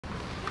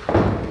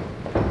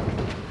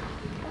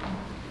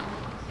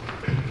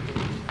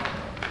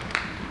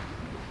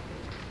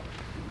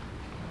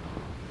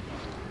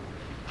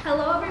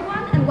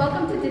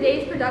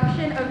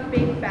production of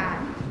Big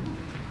Bad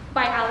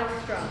by Alec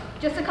Strum.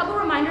 Just a couple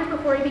reminders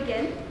before we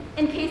begin.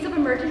 In case of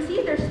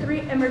emergency, there's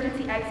 3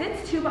 emergency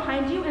exits, 2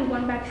 behind you and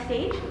 1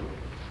 backstage.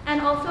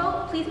 And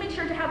also, please make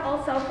sure to have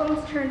all cell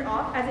phones turned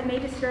off as it may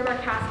disturb our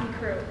cast and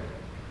crew.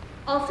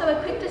 Also,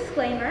 a quick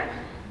disclaimer.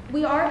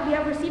 We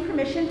have received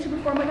permission to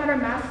perform without our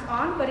masks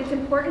on, but it's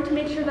important to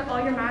make sure that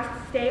all your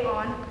masks stay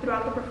on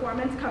throughout the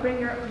performance, covering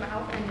your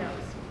mouth and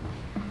nose.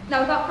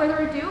 Now, without further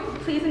ado,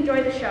 please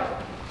enjoy the show.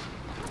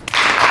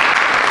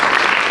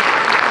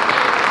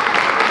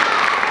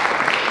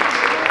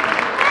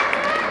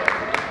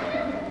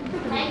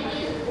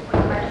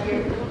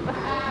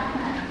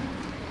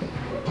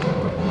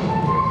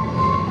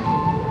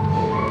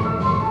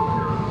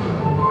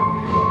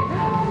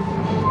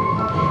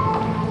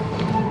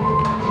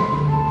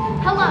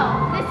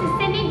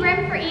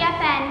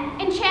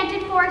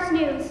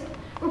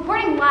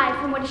 Reporting live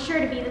from what is sure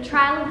to be the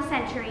trial of the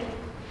century.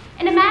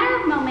 In a matter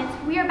of moments,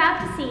 we are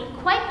about to see,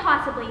 quite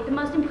possibly, the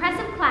most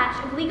impressive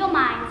clash of legal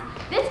minds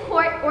this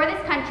court or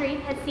this country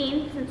has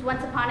seen since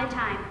once upon a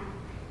time.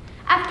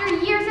 After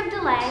years of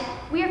delay,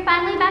 we are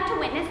finally about to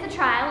witness the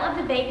trial of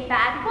the Big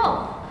Bad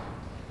Wolf.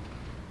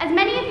 As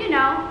many of you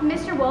know,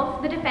 Mr.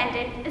 Wolf, the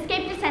defendant,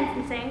 escaped his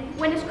sentencing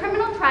when his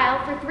criminal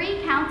trial for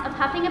 3 counts of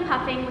huffing and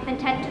puffing with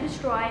intent to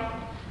destroy,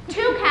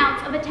 2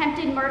 counts of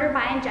attempted murder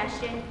by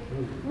ingestion,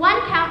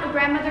 1 count of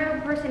grandmother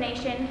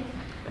impersonation,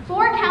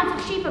 4 counts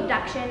of sheep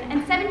abduction,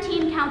 and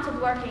 17 counts of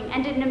lurking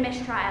ended in a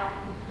mistrial,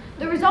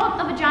 the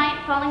result of a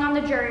giant falling on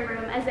the jury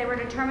room as they were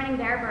determining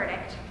their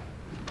verdict.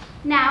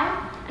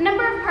 Now, a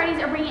number of parties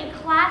are bringing a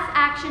class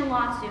action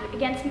lawsuit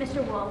against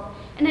Mr. Wolf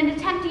in an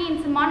attempt to gain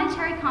some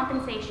monetary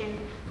compensation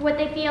for what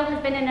they feel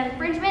has been an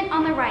infringement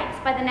on their rights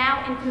by the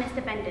now infamous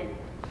defendant.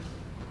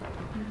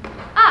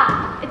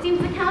 Ah, it seems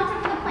the counsel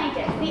for the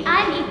plaintiff, the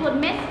unequaled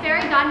Miss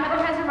Fairy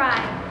Godmother, has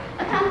arrived,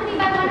 accompanied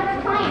by one of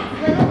her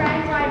clients, little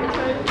Red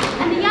Godmother,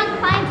 and the young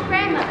client's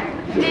grandmother,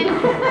 Miss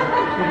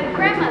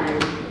Grandmother.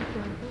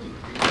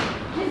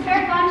 Miss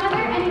Fairy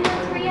Godmother, any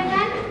words for you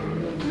then?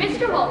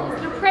 Mr. Wolf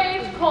is a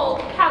depraved, cold,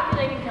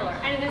 calculating killer,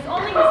 and it is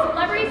only his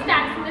celebrity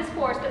status in this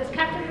force that has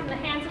kept him from the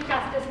hands of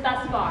justice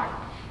thus far.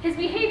 His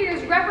behavior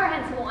is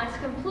reprehensible and has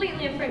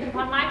completely infringed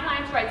upon my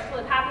client's rights to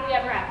live happily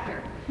ever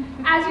after.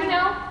 As you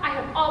know, I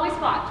have always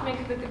fought to make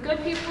sure that the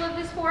good people of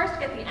this forest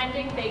get the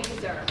ending they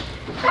deserve.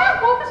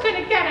 That wolf is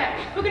gonna get it.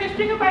 We're gonna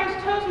string him by his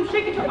toes and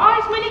shake it till all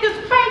his money goes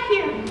back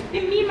here.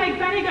 Then me and my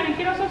granny gonna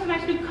get ourselves a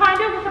nice new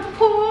condo with a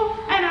pool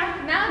and a...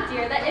 Now,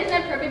 dear, that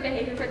isn't appropriate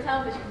behavior for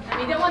television. And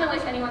we don't want to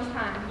waste anyone's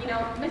time. You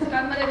know, Miss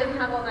Godmother doesn't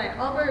have all night.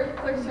 All of her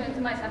clerks turn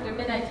into mice after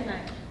midnight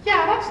tonight.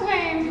 Yeah, that's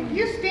lame.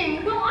 You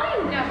stink. Well, I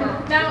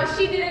never. Now,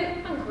 she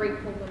didn't.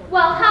 Ungrateful little.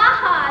 Well,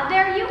 ha-ha,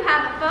 there you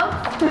have it, folks.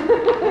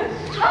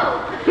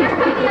 Oh, here come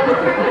the other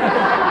parties.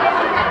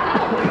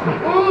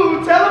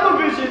 Ooh,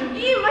 television!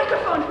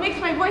 Microphone makes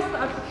my voice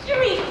loud.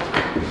 Jimmy!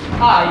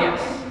 Ah,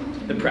 yes.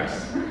 The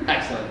press.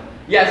 Excellent.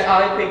 Yes,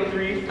 I pick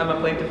 3. I'm a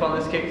plaintiff on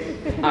this case.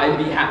 I'd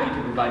be happy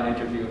to provide an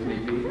interview if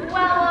need be.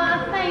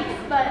 Well, thanks,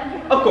 but...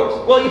 Of course.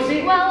 Well, you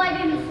see... Well, I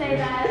didn't say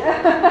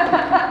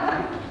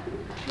that.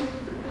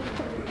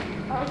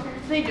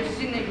 Say to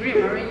Sidney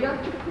Grimm, aren't you?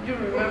 You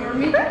remember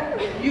me?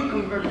 You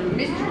converted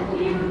Mr.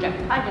 Wolf into that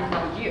pageant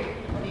last year,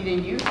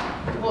 didn't you?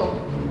 Well,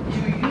 do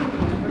you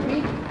remember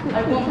me?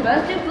 I won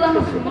Best in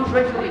Flanders for most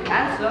racially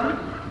handsome.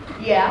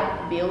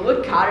 Yeah, Bill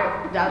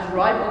Woodcutter. That's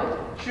right, boy.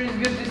 Sure is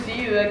good to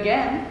see you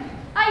again.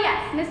 Oh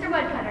yes, Mr.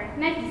 Woodcutter.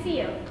 Nice to see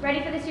you.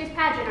 Ready for this year's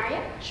pageant, are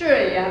you? Sure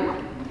I am.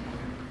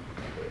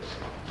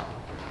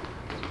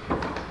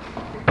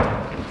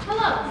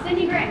 Hello,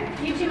 Cindy Grimm.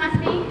 You two must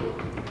be?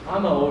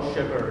 I'm an old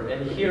shepherd,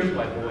 and here's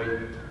my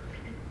boy.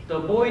 The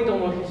boy don't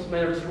know his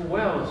manners too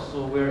well,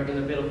 so we're in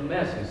a bit of a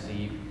mess, you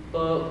see.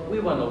 But we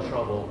want no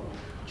trouble.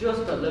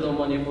 Just a little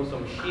money for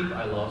some sheep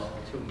I lost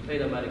to pay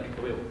the medical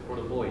bill for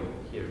the boy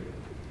here.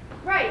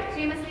 Right, so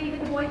you must be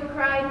the boy who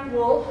cried,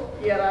 Wolf?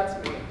 Yeah, that's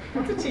me.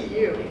 What's it to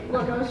you?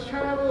 Look, I was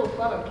trying to have a little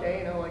fun, okay?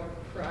 You know, like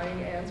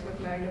frying ants with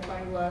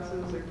magnifying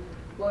glasses or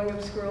blowing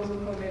up squirrels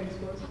with homemade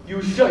explosives.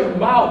 You shut your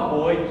mouth,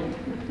 boy!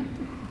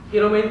 He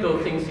don't mean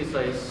those things he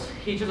says.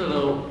 He's just a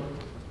little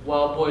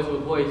wild boy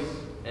with voice,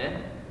 eh?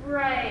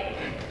 Right.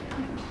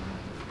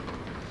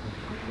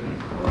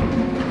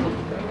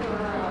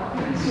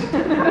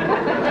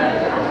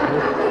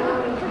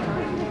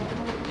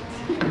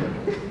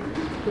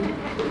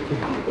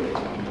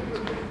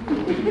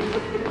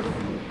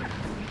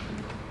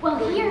 Well,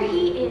 here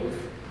he is,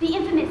 the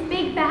infamous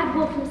Big Bad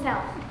Wolf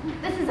himself.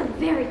 This is a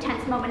very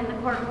tense moment in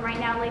the courtroom right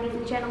now, ladies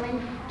and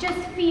gentlemen. Just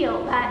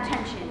feel that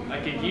tension.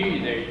 I can hear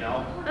you there, you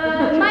know.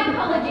 My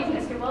apologies,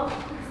 Mr. Wolf.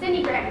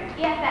 Cindy Grimm,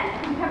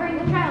 EFN. I'm covering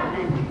the trial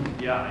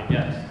event. Yeah, I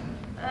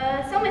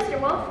guess. So,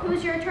 Mr. Wolf,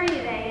 who's your attorney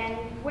today, and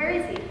where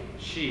is he?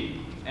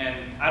 She,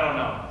 and I don't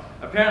know.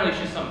 Apparently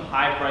she's some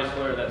high-priced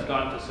lawyer that's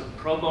gone to some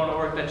pro bono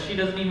work that she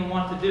doesn't even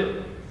want to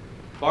do.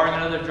 Barring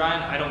another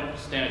giant, I don't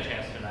stand a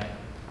chance tonight.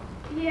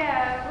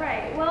 Yeah,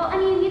 right. Well, I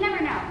mean, you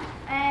never know.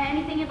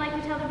 Anything you'd like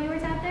to tell the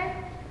viewers out there?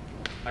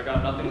 I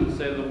got nothing to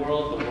say to the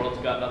world's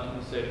got nothing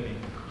to say to me.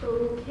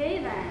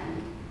 Okay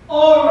then.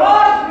 All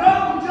right,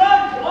 young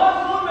judge,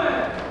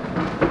 woman.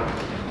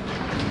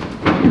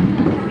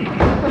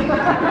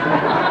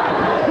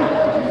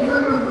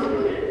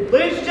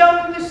 Ladies and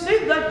gentlemen, they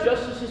say that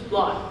justice is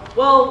blind.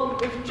 Well,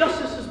 if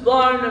justice is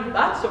blind and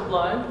bats are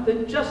blind,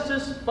 then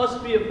justice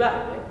must be a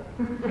bat, eh?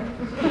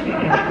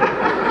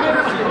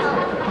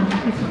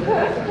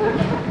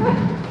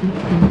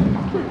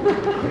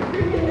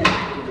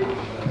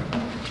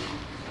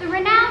 The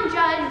renowned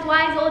Judge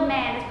Wise Old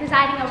Man is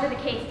presiding over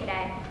the case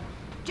today.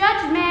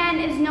 Judge Man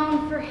is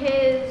known for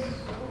his,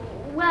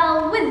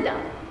 well, wisdom,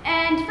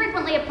 and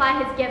frequently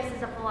apply his gifts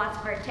as a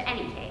philosopher to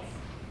any case.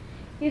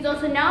 He is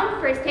also known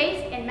for his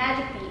taste in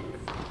magic beans.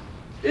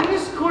 In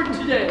this court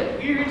today,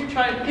 we are here to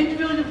try an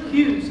individual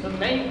accused of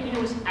many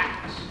heinous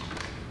acts.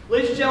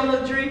 Ladies and gentlemen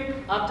of the jury,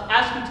 I have to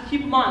ask you to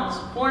keep in mind this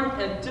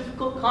important and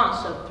difficult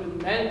concept through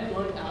the man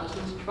including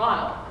Allison's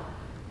trial.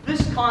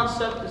 This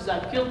concept is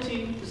that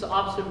guilty is the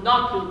opposite of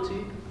not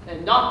guilty,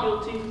 and not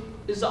guilty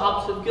is the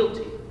opposite of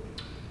guilty.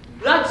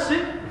 That's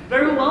it.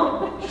 Very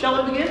well.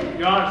 Shall we begin?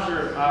 Your Honor,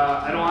 sir,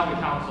 I don't have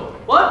a counsel.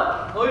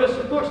 What? Oh yes,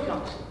 of course,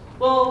 counsel.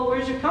 Well,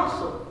 where's your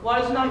counsel? Why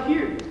is it not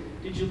here?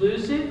 Did you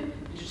lose it?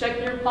 Did you check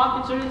your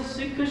pockets under the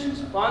seat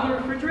cushions on the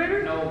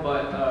refrigerator? No,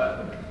 but,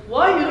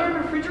 Why? You don't have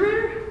a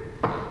refrigerator?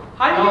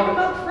 How do you get them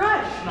out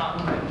fresh?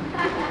 not mine.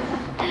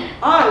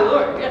 Ah,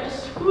 Lord,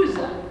 yes. Who is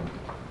that?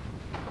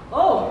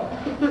 Oh,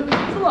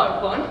 it's a lot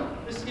of fun.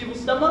 This Evil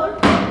Stepmother?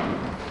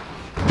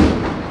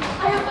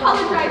 I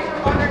apologize,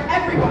 Your Honor,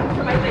 everyone,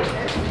 for my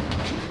lateness.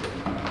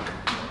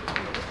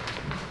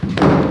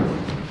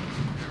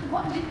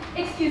 What?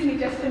 Excuse me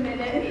just a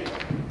minute.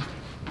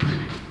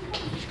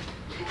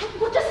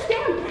 Well, just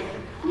stand there.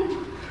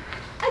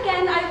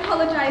 Again, I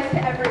apologize to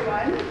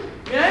everyone.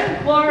 May I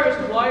inquire as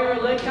to why you're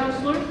a late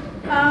counselor?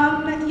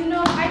 You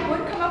know, I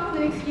would come up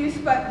with an excuse,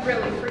 but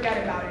really,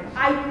 forget about it.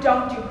 I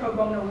don't do pro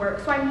bono work,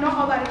 so I'm not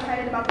all that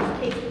excited about this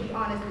case, to be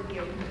honest with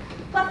you.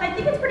 Plus, I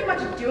think it's pretty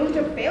much doomed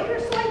to failure,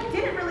 so I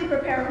didn't really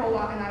prepare a whole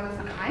lot, and I was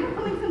kind of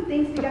putting some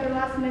things together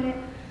last minute.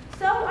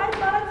 So I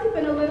thought I'd sleep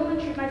in a little and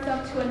treat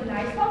myself to a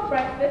nice hot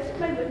breakfast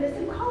with my witness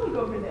and colleague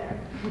over there.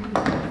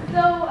 So,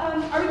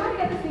 are we going to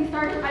get this thing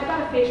started? I've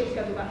got a facial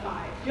scheduled at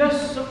 5.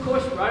 Yes, of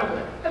course, right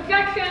away.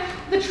 Objection.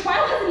 The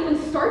trial hasn't even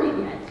started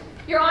yet.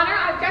 Your Honor,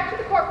 I object to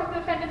the court for the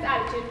defendant's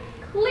attitude.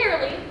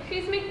 Clearly,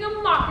 she's making a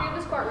mockery of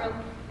this courtroom,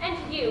 and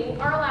you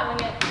are allowing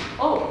it.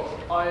 Oh,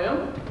 I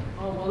am?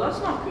 Oh, well, that's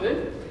not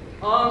good.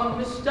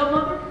 Miss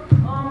Stepmother,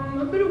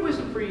 a bit of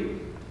wisdom for you.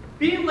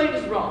 Being late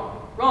is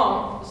wrong.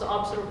 Wrong is the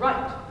opposite of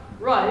right.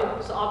 Right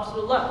is the opposite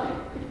of left.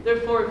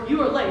 Therefore, if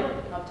you are late,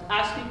 I have to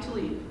ask you to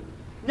leave.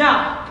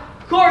 Now,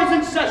 court is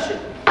in session.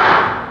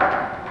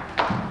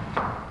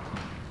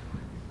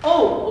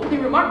 Oh,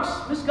 opening remarks,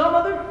 Miss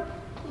Godmother?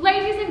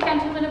 Ladies and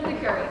gentlemen of the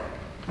jury,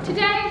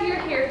 today we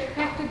are here to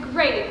correct a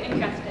grave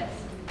injustice.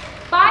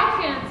 By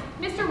chance,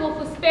 Mr. Wolf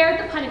was spared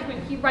the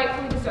punishment he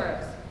rightfully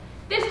deserves.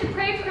 This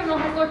depraved criminal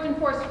has lurked in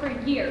force for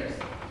years,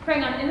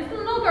 preying on innocent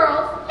little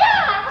girls.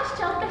 Yeah, let's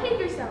just behave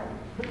yourself.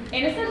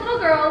 Innocent little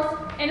girls,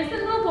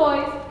 innocent little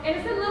boys,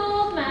 innocent little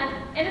old men,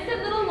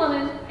 innocent little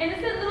women,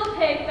 innocent little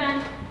pig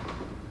men,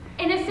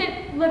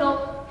 innocent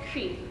little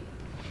sheep.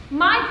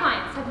 My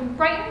clients have been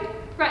frightened,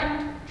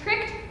 threatened,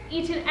 tricked,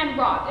 eaten, and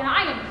robbed, and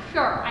I am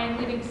sure I am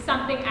leaving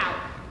something out.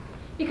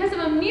 Because of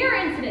a mere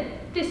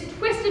incident, this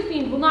twisted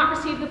fiend will not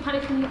receive the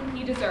punishment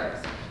he deserves.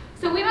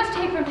 So we must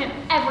take from him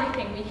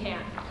everything we can.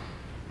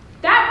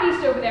 That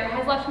beast over there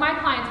has left my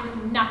clients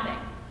with nothing.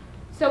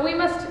 So we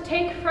must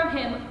take from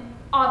him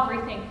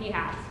everything he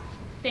has.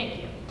 Thank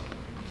you.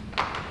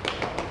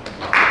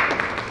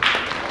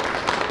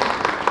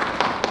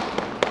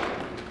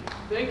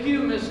 Thank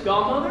you, Miss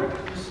Godmother,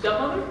 Miss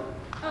Stepmother.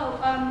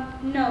 Oh,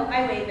 no,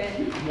 I waive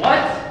it.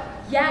 What?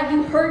 Yeah,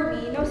 you heard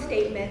me. No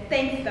statement.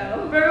 Thanks,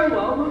 though. Very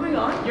well, moving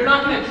on. You're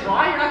not gonna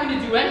try? You're not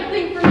gonna do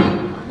anything for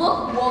me?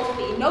 Look,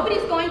 Wolfie,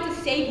 nobody's going to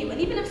save you, and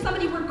even if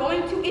somebody were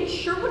going to, it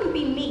sure wouldn't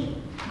be me.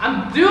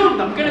 I'm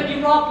doomed. I'm gonna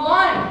be robbed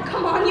blind.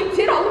 Come on, you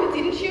did all of it,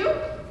 didn't you?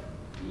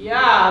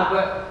 Yeah,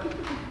 but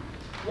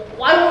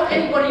why won't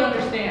anybody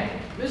understand?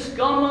 Miss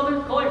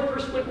Godmother, call your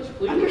first witness,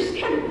 please.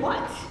 Understand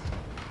what?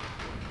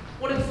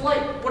 What it's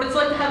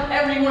like to have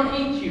everyone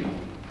hate you.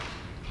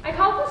 I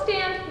call to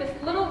stand Miss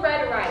Little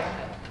Red Riding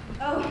Hood.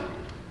 Oh,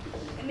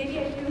 maybe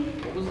I do.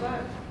 What was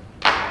that?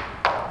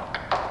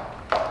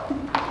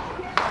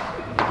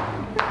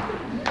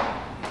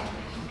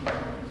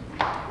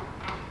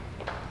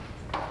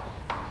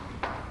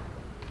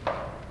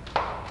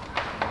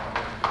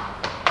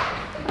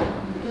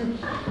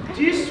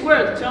 Do you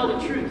swear to tell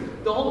the truth,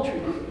 the whole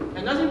truth,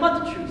 and nothing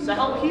but the truth, so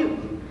help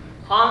you?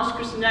 Hans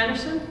Christian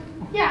Andersen?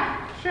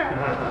 Yeah, sure.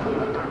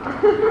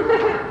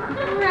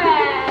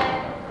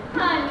 Red,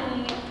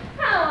 honey,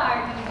 how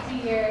are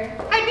you, dear?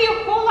 I'd be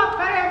a whole lot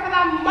better for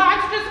that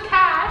monstrous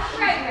cash.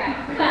 Right.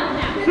 Well,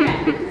 now,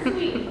 Red,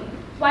 sweetie,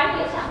 why don't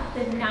you tell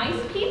the nice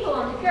people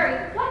on the jury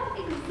what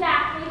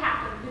exactly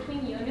happened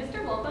between you and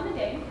Mr. Wolf on the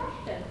day in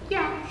question?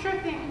 Yeah, sure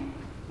thing.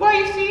 Well,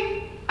 you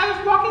see, I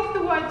was walking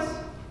through the woods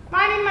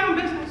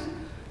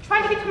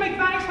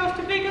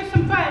bake us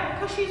some bread,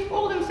 because she's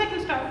old and sick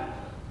and stuff.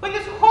 When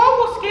this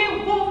horrible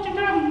scary wolf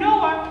jumped out of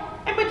nowhere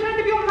and pretended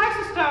to be all nice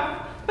and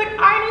stuff. But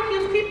I knew he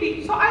was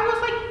creepy, so I was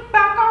like,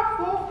 back off,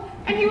 wolf.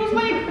 And he was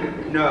like,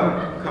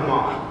 no, come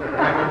on.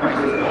 I will buy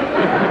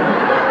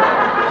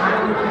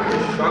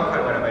some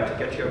shortcut whatever to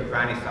get your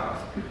granny's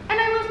house. And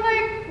I was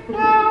like,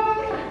 well,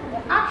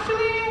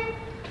 actually,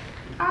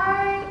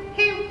 I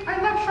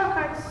love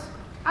shortcuts.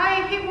 I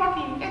hate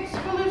walking. It's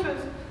for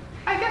losers.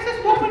 I guess this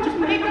wolf would just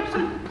make up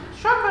some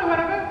shortcut or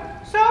whatever.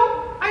 So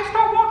I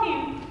start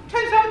walking.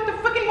 Turns out the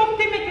freaking wolf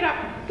did make it up.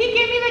 He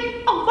gave me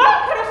like a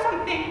vodka or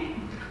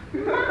something.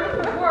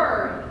 My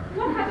word.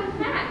 What happened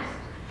next?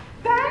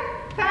 Then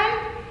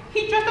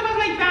he dressed up as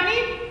my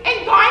granny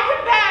and got into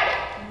bed.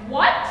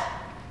 What?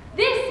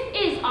 This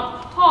is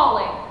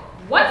appalling.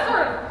 What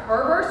sort of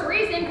perverse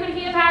reason could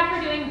he have had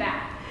for doing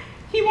that?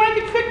 He wanted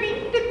to trick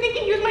me into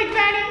thinking he was my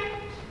granny.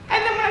 And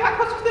then when I got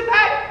closer to the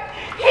bed,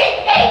 he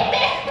ate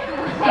me!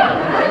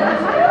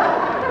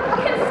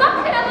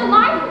 Consumption of a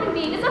live human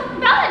being is a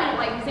felony,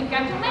 ladies and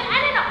gentlemen,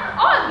 and an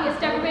obvious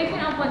deprivation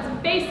of one's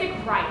basic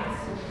rights.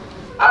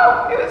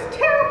 Oh, it was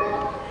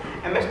terrible.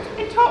 And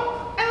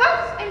until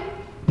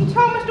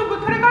Mr.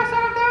 Woodcutter got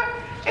out of there,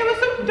 it was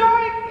so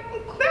dark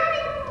and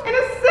cloudy and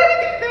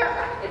acidic in there.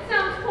 It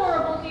sounds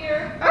horrible,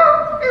 dear.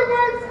 Oh, it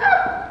was.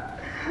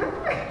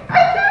 I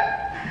can't.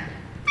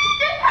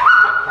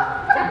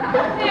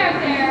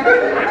 There.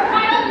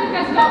 Why don't you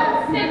just go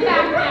and sit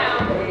back down?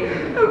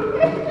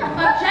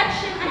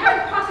 Objection. I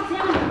haven't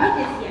cross-examined the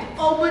witness yet.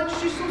 Oh, but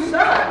she's so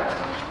sad.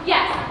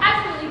 Yes,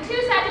 absolutely too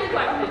sad to be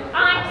questioned.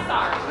 I'm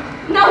sorry.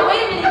 Now,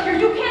 wait a minute here.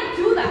 You can't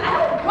do that. I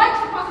have rights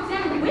to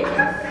cross-examine the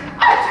witness.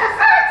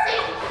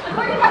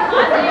 According to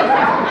Clause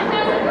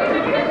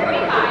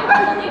 1335 of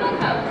the Legal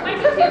Code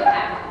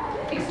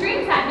 22F,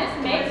 extreme sadness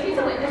may excuse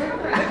a witness from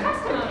further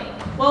testimony.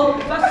 Well,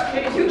 if that's the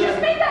case, You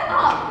just made that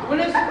up.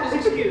 Witness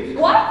is excused.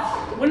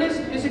 What? Witness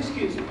is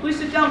excused. Please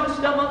sit down, Miss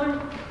Stepmother.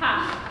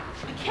 Ha.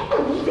 I can't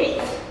believe it.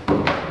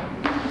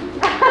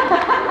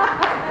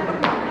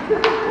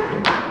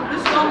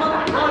 Miss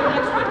Stepmother, call your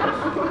next witness.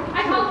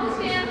 I call to the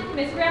stand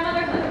Miss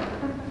Grandmother Hood.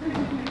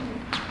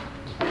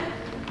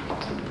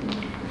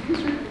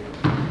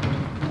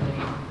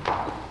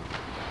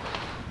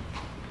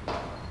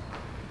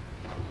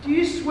 Do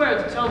you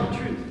swear to tell the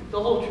truth,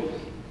 the whole truth,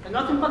 and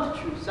nothing but the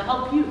truth, to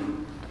help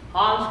you,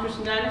 Hans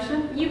Christian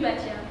Anderson? You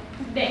betcha.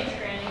 Thanks,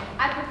 Granny.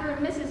 I prefer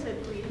Mrs.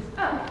 Hood, please.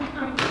 Oh,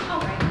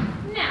 all right.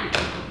 Now,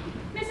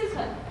 Mrs.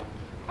 Hood,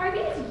 are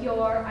these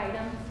your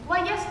items?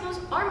 Why, yes, those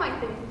are my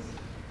things.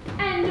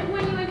 And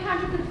when you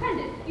encountered the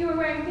defendant, you were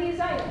wearing these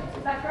items,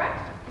 is that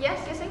correct?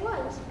 Yes, I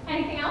was.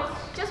 Anything else?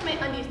 Just my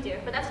undies,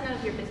 dear, but that's none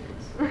of your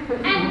business.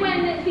 And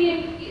when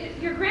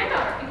your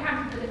granddaughter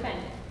encountered the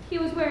defendant, he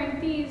was wearing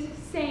these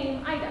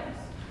same items.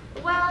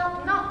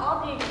 Well, not all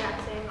the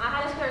exact same. I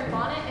had a square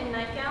bonnet and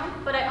nightgown,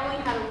 but I only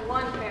had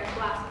one pair of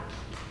glasses.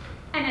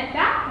 And at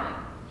that point,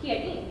 he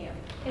had eaten you.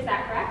 Is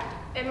that correct?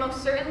 It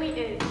most certainly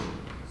is.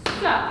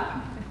 So,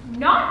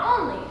 not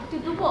only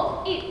did the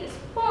wolf eat this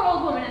poor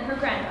old woman and her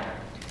granddaughter,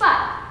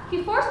 but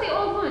he forced the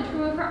old woman to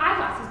remove her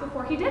eyeglasses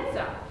before he did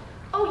so.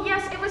 Oh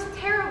yes, it was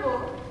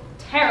terrible.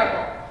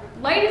 Terrible.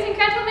 Ladies and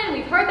gentlemen,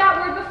 we've heard that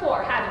word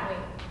before, haven't we?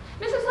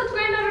 Mrs. Hood's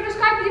granddaughter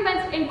described the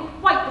events in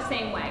quite the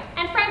same way,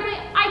 and frankly,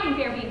 I think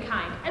they're being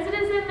kind, as it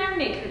is in their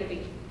nature to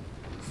be.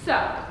 So,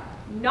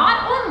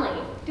 not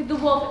only did the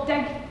wolf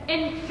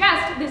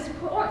ingest this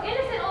poor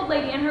innocent old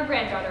lady and her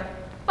granddaughter,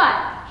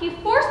 but he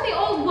forced the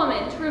old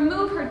woman to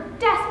remove her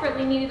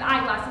desperately needed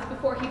eyeglasses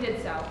before he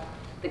did so.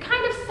 The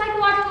kind of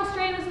psychological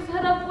strain Mrs.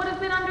 Hood would have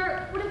been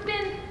under would have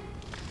been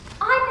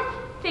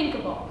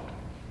unthinkable.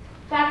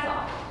 That's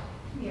all,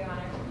 Your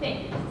Honor.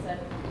 Thank you, Mrs. Hood.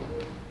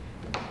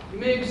 You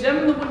may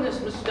examine the witness,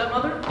 Miss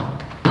Stepmother.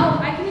 Oh,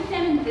 I can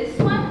examine this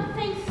one?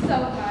 Thanks so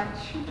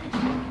much.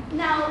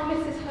 Now,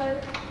 Mrs.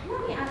 Hood,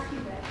 let me ask you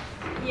this.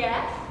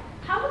 Yes?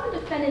 How did the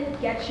defendant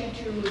get you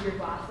to remove your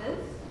glasses?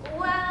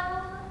 Well...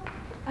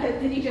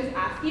 Did he just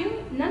ask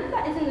you? None of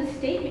that is in the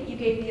statement you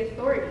gave the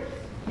authorities.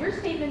 Your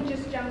statement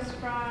just jumps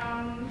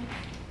from...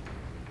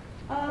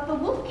 the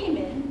wolf came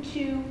in,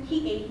 to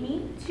he ate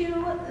me, to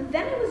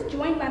then I was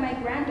joined by my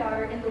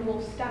granddaughter in the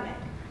wolf's stomach.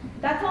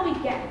 That's all we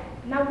get.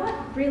 Now what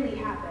really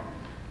happened?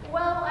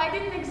 Well, I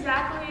didn't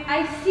exactly...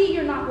 I see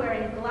you're not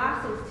wearing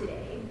glasses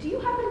today. Do you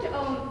happen to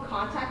own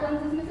contact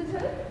lenses, Mrs.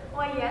 Hood?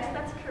 Why, yes,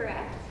 that's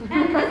correct.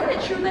 And isn't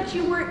it true that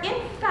you were,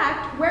 in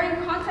fact,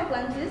 wearing contact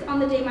lenses on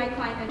the day my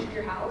client entered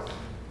your house?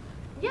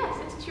 Yes,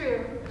 it's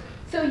true.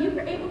 So you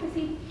were able to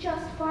see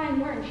just fine,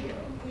 weren't you?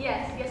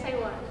 Yes, I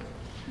was.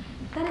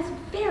 That is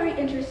very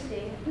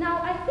interesting.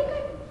 Now, I think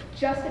I'm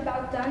just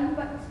about done,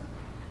 but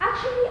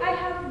actually, I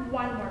have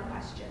one more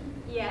question.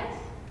 Yes?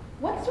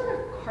 What sort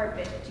of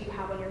carpet do you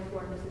have on your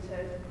floor, Mrs.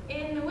 Hood?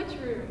 In which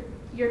room?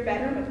 Your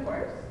bedroom, of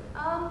course.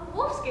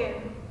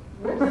 Wolfskin.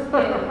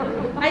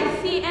 Wolfskin. I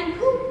see. And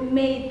who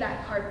made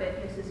that carpet,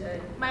 Mrs.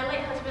 Hood? My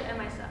late husband and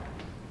myself.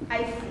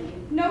 I see.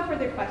 No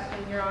further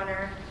questions, Your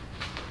Honor.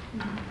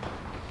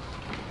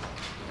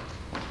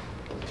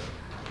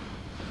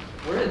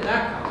 Where did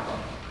that come from?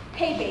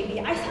 Hey baby,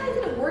 I said I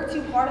didn't work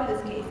too hard on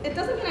this case. It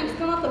doesn't mean I'm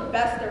still not the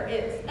best there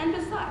is. And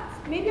besides,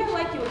 maybe I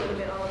like you a little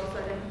bit all of a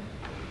sudden.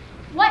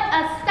 What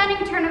a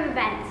stunning turn of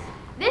events.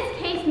 This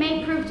case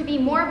may prove to be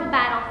more of a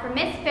battle for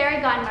Miss Fairy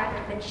Godmother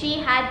than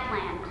she had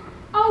planned.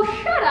 Oh,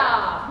 shut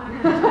up!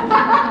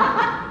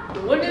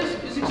 The witness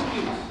is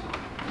excused.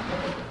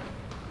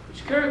 Would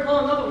you care to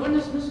call another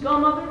witness, Miss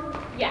Godmother?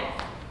 Yes.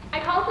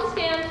 I call to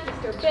stand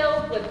Mr.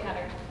 Bill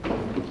Woodcutter.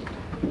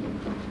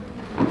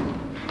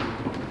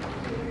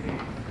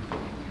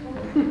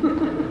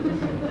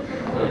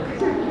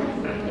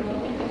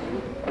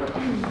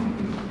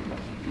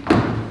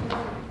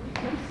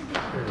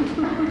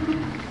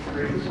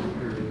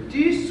 Do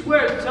you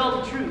swear to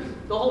tell the truth,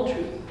 the whole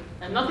truth,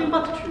 and nothing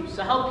but the truth,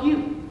 to help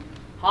you,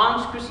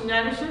 Hans Christian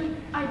Anderson?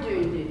 I do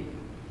indeed.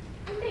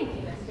 Thank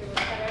you, Mr.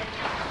 Woodcutter.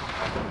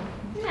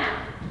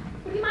 Now,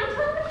 would you mind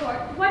telling the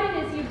court what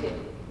it is you do?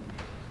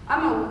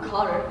 I'm a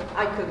woodcutter.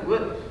 I cut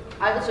wood.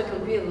 I also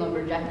compete in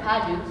lumberjack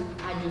pageants.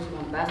 I just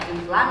won best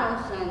in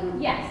flannels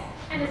and... Yes,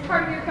 and as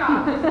part of your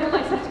job, you're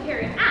licensed to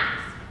carry an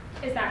axe.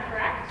 Is that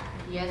correct?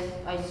 Yes,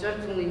 I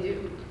certainly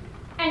do.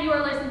 And you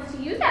are licensed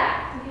to use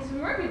that axe in case of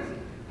emergency,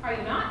 are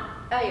you not?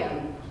 I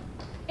am.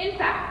 In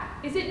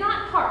fact, is it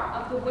not part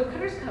of the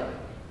Woodcutter's Code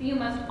that you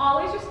must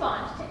always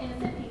respond to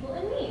innocent people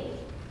in need?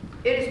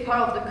 It is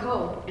part of the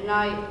code, and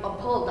I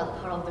uphold that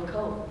part of the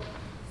code.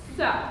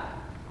 So,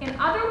 in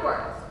other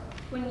words,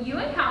 when you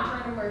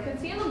encounter an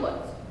emergency in the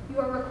woods, you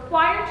are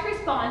required to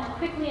respond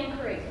quickly and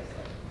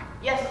courageously.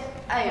 Yes,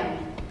 I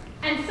am.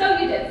 And so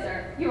you did,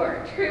 sir. You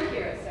are a true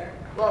hero, sir.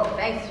 Well,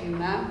 thanks you,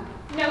 ma'am.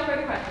 No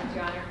further questions,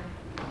 Your Honor.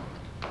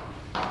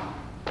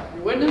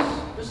 Your witness,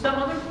 Miss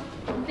Stepmother?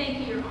 Thank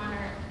you, Your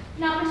Honor.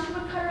 Now, Mr.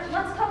 Woodcutter,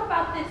 let's talk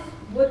about this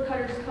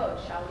Woodcutter's Code,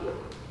 shall we?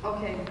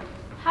 Okay.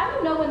 How do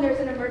you know when there's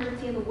an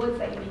emergency in the woods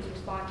that you need to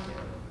respond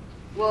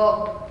to?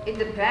 Well, it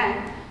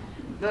depends.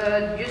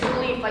 But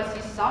usually if I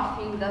see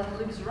something that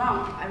looks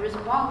wrong, I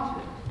respond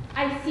to it.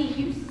 I see.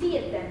 You see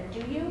it then, do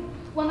you?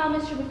 Well now,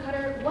 Mr.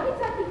 Woodcutter, what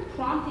exactly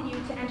prompted you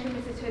to enter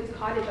Mrs. Hood's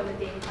cottage on the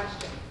day in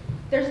question?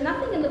 There's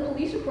nothing in the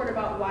police report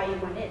about why you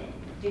went in.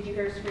 Did you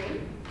hear a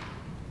scream?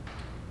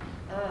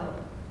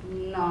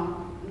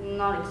 No,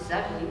 not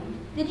exactly.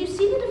 Did you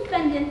see the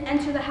defendant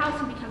enter the house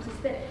and become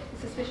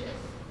suspicious?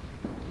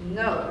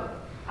 No,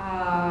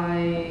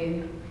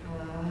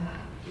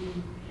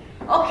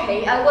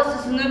 okay, I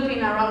was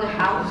snooping around the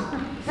house.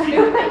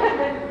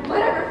 Snooping?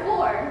 Whatever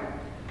for?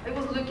 I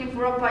was looking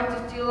for a pipe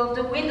to steal off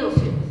the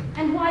windowsills.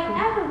 And why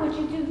ever would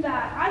you do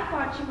that? I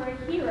thought you were a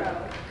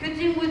hero. Good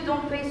thing we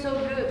don't pay so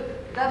good.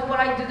 That's what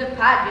I do the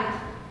pageants.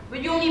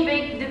 But you only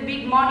make the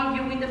big money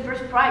if you win the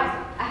first prize.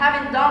 I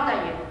haven't done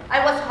that yet.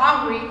 I was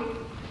hungry.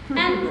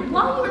 And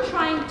while you were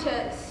trying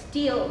to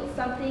steal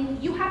something,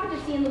 you happened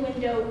to see in the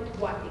window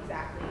what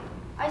exactly?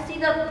 I see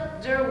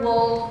that there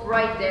wolf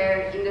right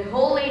there in the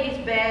whole lady's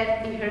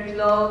bed, in her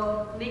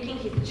clothes, licking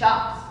his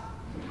chops.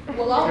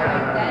 Well, all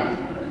right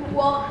then.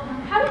 Well,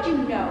 how did you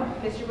know,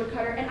 Mr.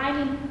 Woodcutter, and I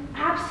mean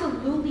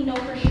absolutely know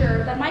for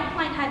sure, that my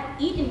client had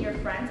eaten your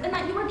friends and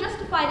that you were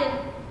justified in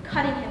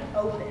cutting him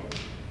open?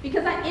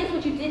 Because that is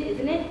what you did,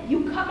 isn't it?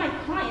 You cut my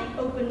client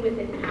open with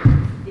an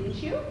axe, didn't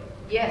you?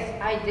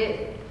 Yes, I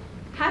did.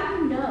 How do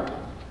you know?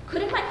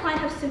 Couldn't my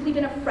client have simply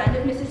been a friend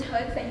of Mrs.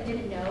 Hood's that you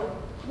didn't know?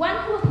 One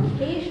who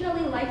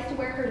occasionally likes to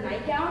wear her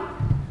nightgown?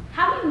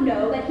 How do you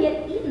know that he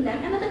had eaten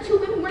them and that the two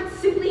women weren't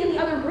simply in the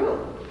other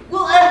room?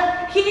 Well,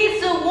 he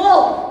is a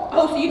wolf.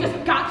 Oh, so you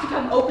just got to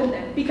come open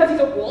them because he's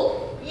a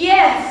wolf?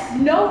 Yes.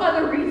 No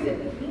other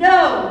reason?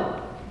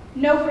 No.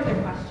 No further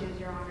questions,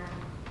 Your Honor.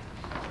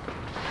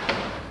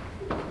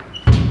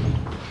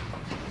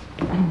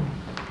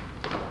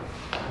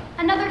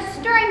 Another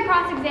stirring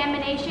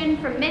cross-examination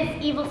from Miss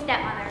Evil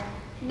Stepmother.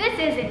 This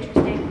is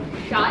interesting.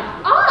 Shut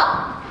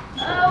up!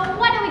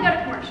 Why don't we go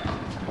to commercial?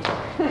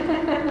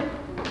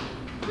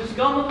 Miss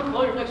Godmother,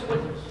 call your next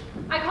witness.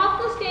 I call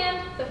to the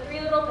stand the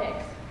three little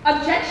pigs.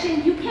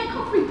 Objection! You can't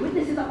call three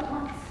witnesses at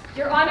once.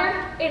 Your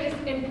Honor, it is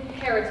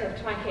imperative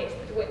to my case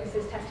that the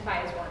witnesses testify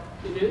as one.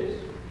 It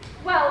is?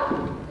 Well,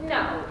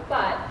 no,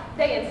 but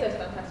they insist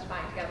on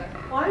testifying together.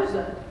 Why is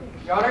that?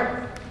 Your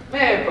Honor, may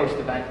I approach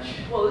the bench?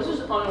 Well, this is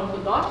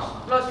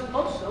unorthodox, but I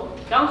suppose so.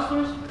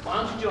 Counselors,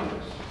 why don't you join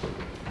us?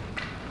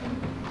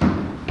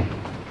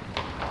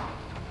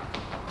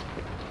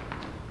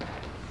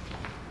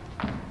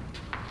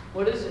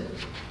 What is it?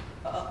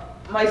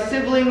 My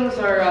siblings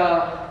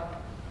are,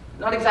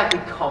 not exactly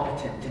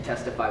competent to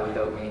testify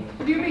without me.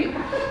 What do you mean?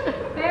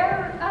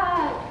 They're,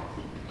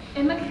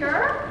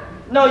 immature?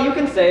 No, you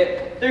can say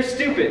it. They're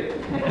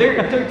stupid.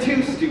 They're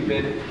too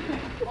stupid.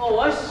 Oh,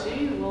 I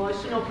see. Well, I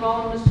see no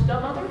problem, Miss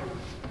Stepmother.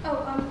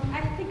 Oh,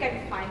 I think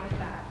I'm fine with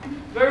that.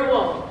 Very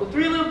well. The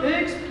three little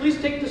pigs,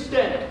 please take the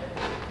stand.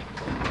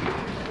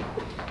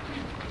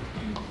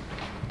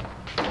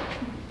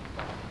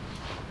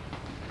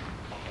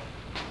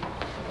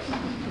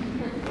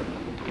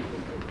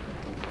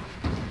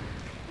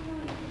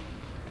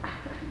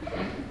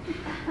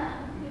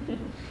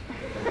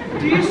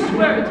 Do you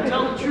swear to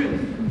tell the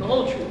truth, the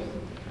whole truth,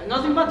 and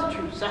nothing but the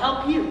truth, to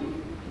help you,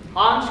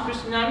 Hans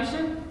Christian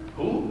Andersen?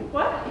 Who?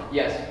 What?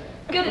 Yes.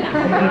 Good enough.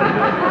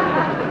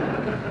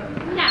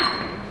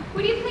 Now,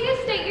 would you please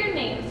state your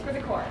names for the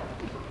court?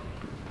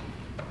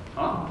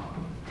 Huh?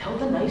 Tell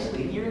the nice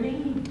lady your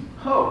name.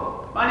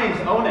 Oh, my name's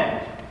One.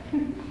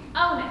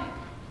 One.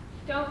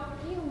 Don't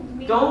you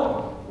mean...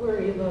 Don't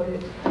worry about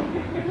it.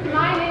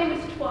 My name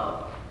is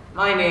 12.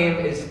 My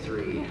name is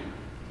 3.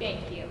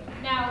 Thank you.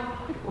 Now,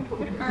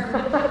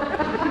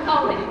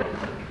 Owen,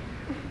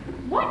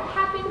 what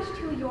happens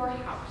to your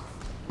house?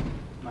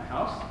 My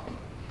house?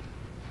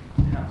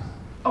 My house?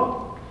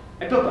 Oh,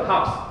 I built a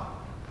house,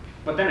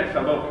 but then it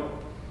fell over.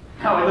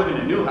 Now I live in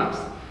a new house.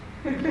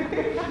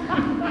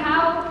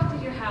 How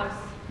did your house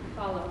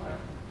fall over?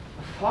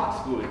 A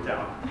fox blew it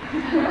down.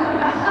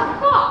 A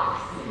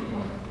fox?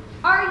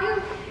 Are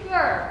you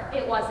sure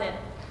it wasn't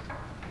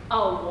a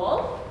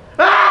wolf?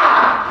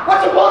 Ah!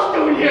 What's a wolf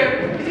doing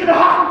here? He's gonna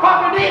hop and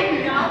pop and eat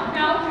me! No,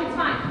 it's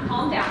fine.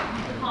 Calm down.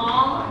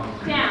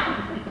 Calm down.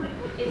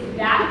 Is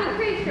that the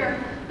creature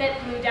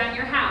that blew down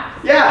your house?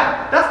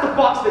 Yeah, that's the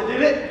fox that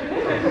did it.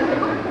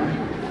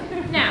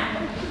 Now,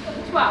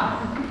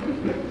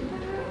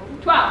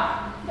 12. 12.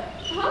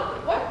 Huh?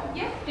 What?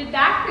 Yes? Did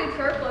that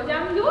creature blow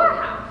down your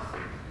house?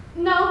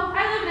 No,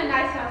 I live in a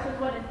nice house with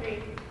 1 and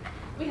 3.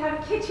 We have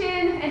a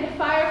kitchen and a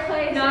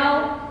fireplace.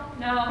 No.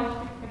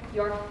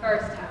 Your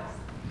first house.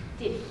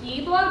 Did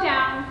he blow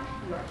down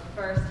your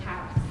first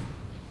house?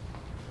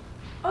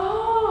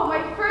 Oh,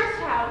 my first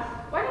house.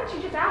 Why didn't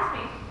you just ask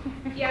me?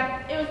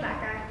 Yeah, it was that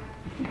guy.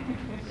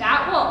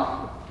 That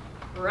wolf.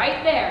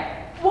 Right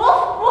there.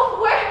 Wolf? Wolf,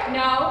 where?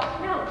 No,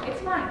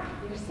 it's fine.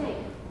 You're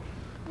safe.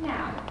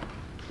 Now,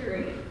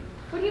 3.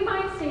 Would you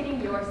mind stating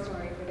your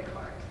story for the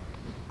court?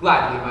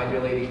 Gladly, my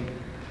dear lady.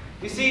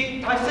 You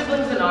see, my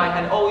siblings and I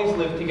had always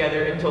lived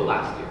together until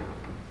last year,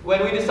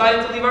 when we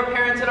decided to leave our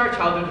parents and our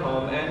childhood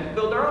home and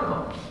build our own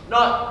homes.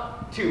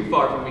 Not too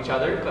far from each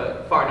other,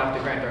 but far enough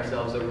to grant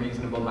ourselves a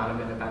reasonable amount of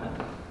independence.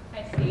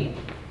 I see.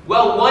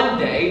 Well, one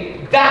day,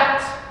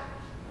 that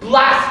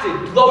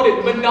blasted,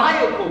 bloated,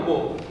 maniacal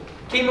wolf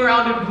came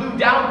around and blew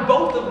down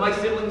both of my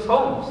siblings'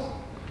 homes.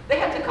 They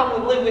had to come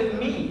and live with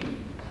me,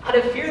 out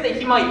of fear that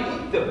he might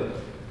eat them.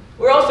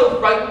 We're also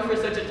frightened for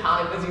such a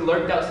time as he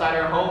lurked outside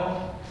our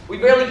home. We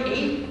barely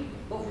ate,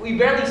 we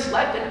barely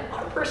slept, and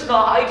our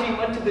personal hygiene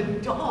went to the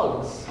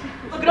dogs.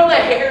 Look at all the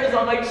hairs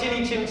on my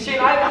chinny chin chin.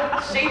 I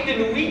haven't shaved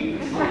in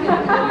weeks. You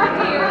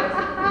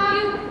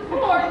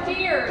poor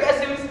dear. Yes,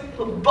 it was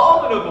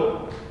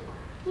abominable.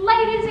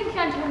 Ladies and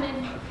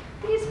gentlemen,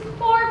 these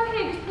poor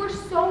pigs were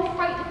so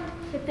frightened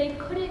that they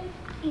couldn't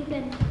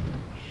even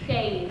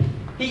shave.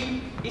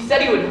 He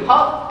said he would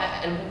huff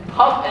and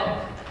puff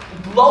and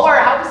blow our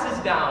houses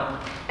down.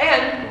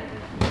 And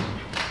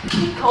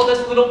he called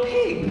us little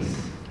pigs.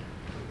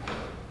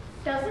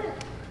 Doesn't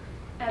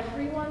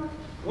everyone?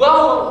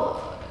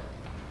 Well,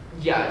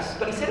 yes,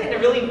 but he said it in a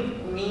really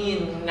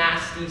mean,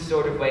 nasty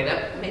sort of way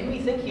that made me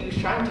think he was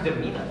trying to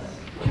demean us.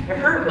 It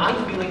hurt my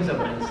feelings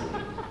immensely.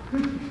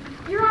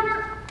 Your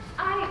Honor,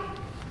 I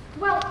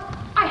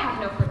have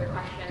no further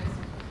questions.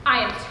 I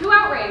am too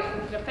outraged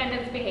with the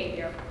defendant's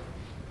behavior.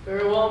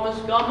 Very well, Miss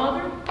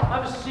Godmother.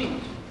 Have a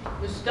seat.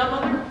 Miss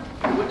Stepmother,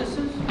 your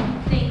witnesses.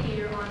 Thank you,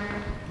 Your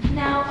Honor.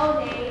 Now,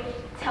 O'Day,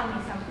 tell me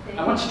something.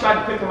 I once tried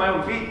to pick on my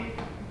own feet.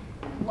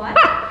 What?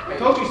 I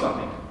told you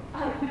something.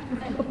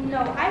 No,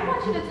 I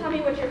want you to tell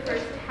me what your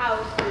first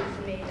house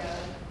was made of.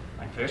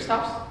 My first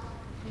house?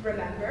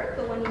 Remember,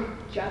 the one you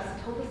just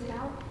told us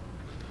about?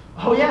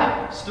 Oh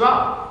yeah,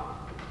 straw.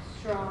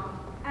 Straw.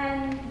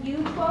 And you,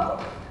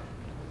 12?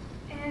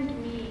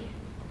 And me.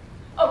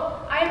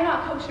 Oh, I am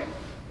not kosher.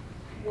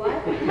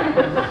 What? No,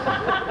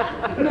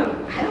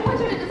 I don't want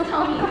you to just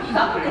tell me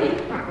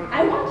something.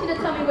 I want you to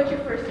tell me what your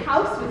first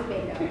house was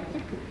made of.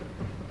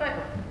 But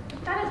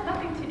that has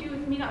nothing to do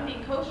with me not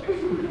being kosher.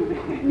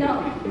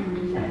 No,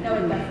 it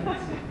doesn't.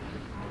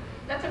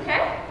 That's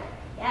okay?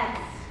 Yes.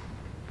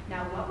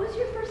 Now, what was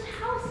your first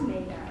house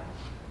made of?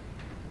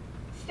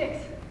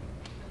 Sticks.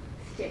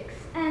 Sticks.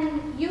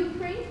 And you,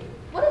 3?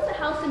 What is the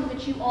house in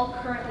which you all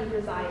currently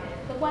reside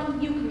in? The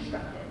one you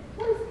constructed.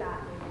 What is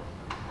that?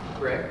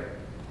 Brick.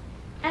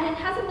 And it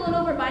hasn't blown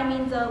over by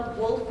means of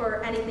wolf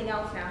or anything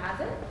else now, has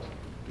it?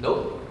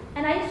 Nope.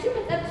 And I assume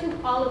it's up to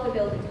all of the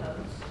building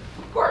codes.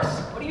 Of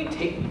course. What do you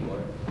take me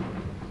for?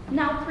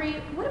 Now,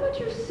 Pri, what about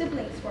your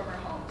siblings' former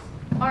homes?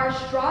 Are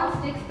straw and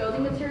sticks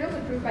building materials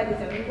approved by the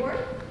zoning board?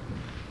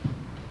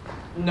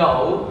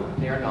 No,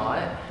 they are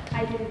not.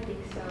 I didn't think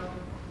so.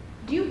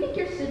 Do you think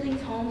your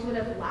siblings' homes would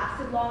have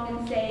lasted long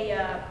in, say,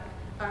 a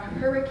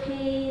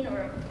hurricane or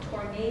a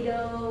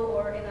tornado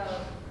or in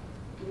a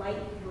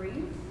light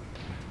breeze?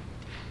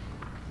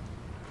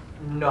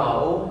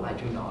 No, I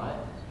do not.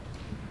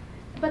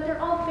 But they're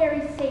all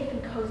very safe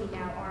and cozy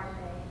now, aren't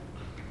they?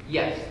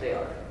 Yes, they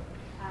are.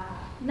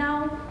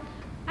 Now,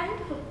 I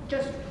have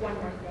just one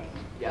more thing.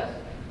 Yes?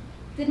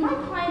 Did my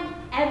client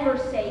ever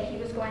say he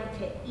was going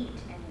to eat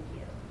any of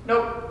you?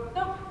 Nope.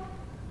 Nope.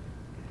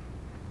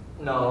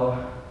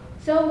 No.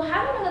 So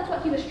how do you know that's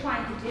what he was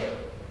trying to do?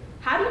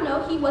 How do you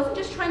know he wasn't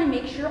just trying to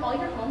make sure all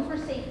your homes were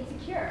safe and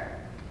secure?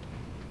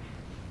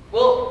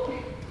 Well,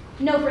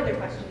 No further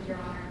questions, Your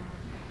Honor.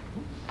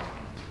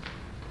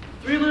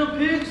 3 little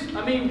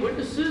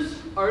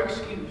witnesses are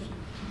excused.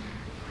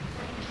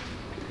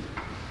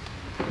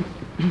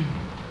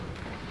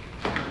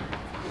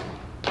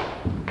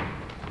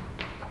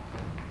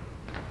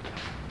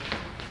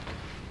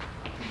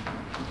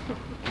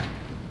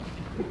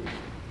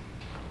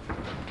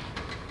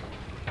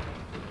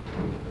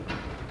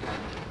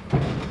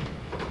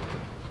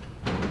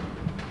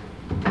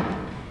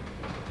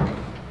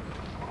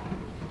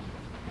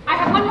 I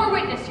have one more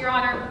witness, Your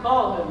Honor.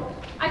 Call him.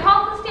 I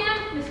call to the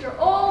stand Mr.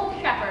 Old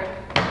Shepherd.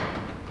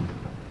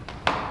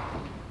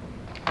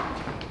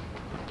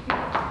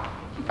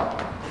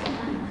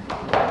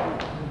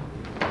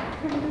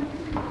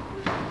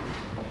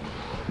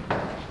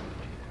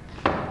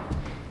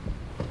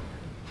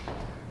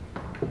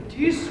 Do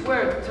you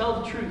swear to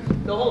tell the truth,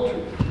 the whole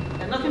truth,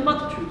 and nothing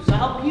but the truth, so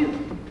help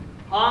you?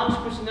 Hans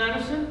Christian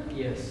Anderson?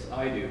 Yes,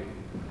 I do.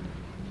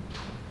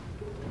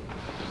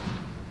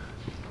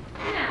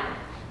 Now,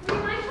 would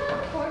you mind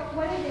telling the court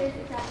what it is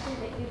exactly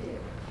that you do?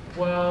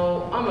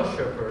 Well, I'm a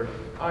shepherd.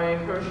 I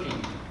herd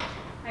sheep.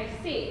 I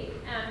see.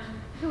 And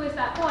who is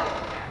that boy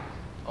over there?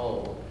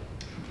 Oh,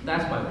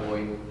 that's my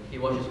boy. He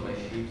watches my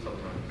sheep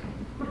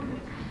sometimes.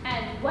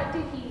 And what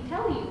did he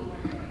tell you?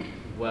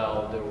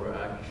 Well, there were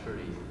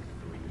actually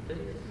 3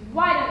 days.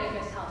 Why don't you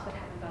just tell us what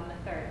happened on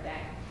the 3rd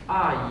day?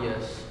 Ah,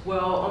 yes.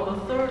 Well, on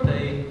the 3rd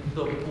day,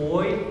 the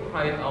boy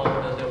cried out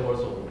that there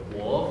was a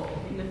wolf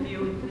in the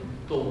field.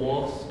 The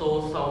wolf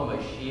stole some of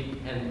my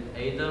sheep and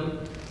ate them,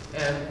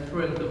 and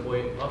threw the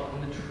boy up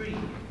in the tree.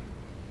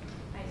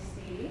 I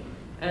see.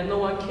 And no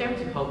one came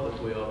to help the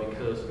boy up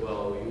because,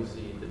 well, you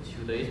see, the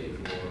 2 days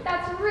before.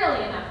 That's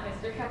really enough,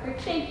 Mr. Shepherd.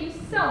 Thank you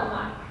so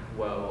much.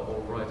 Well,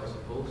 all right, I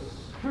suppose.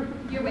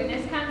 Your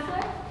witness,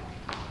 counselor?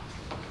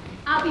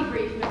 I'll be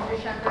brief,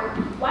 Mr. Shepherd.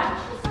 Why don't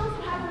you tell us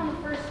what happened on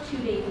the first 2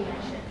 days you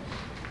mentioned?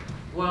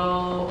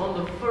 Well,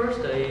 on the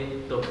first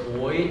day, the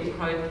boy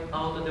cried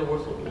out that there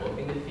was a wolf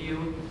in the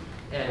field,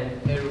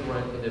 and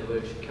everyone in the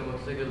village came to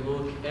take a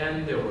look,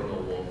 and there were no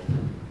wolf.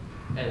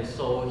 And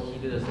so he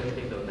did the same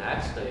thing the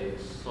next day.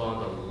 So on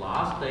the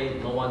last day,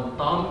 no one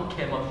dumb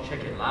came up to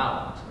check it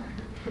out.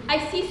 I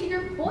see, so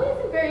your boy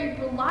isn't very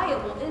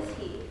reliable, is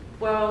he?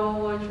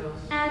 Well, I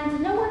just...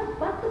 And no one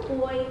but the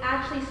boy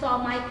actually saw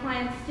my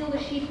client steal the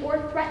sheep or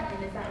threaten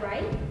him, is that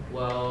right?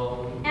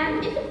 Well...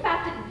 And if in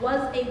fact it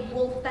was a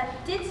wolf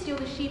that did steal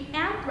the sheep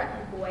and threaten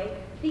the boy,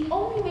 the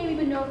only way we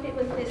would know if it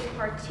was this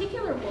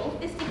particular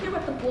wolf is to hear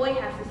what the boy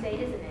has to say,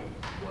 isn't it?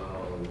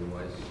 Well,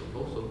 I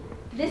suppose so.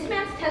 This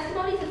man's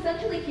testimony is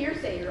essentially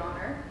hearsay, Your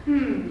Honor.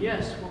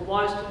 Yes, we're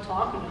wise to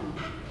talk to him.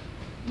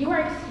 You are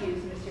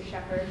excused, Mr.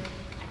 Shepherd.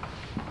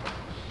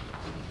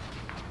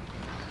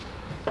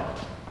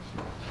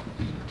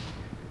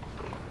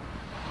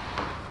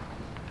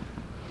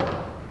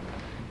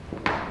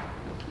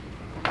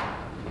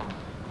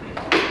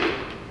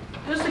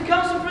 Does the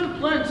counsel for the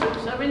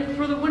plaintiffs have any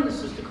further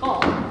witnesses to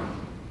call?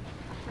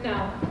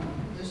 No.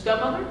 The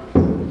stepmother?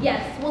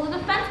 Yes, well, the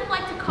defense would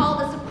like to call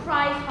the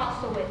surprise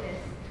hostile witness.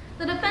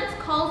 The defense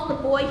calls the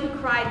boy who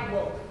cried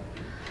wolf.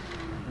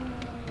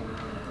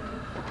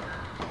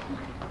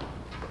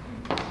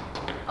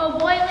 Oh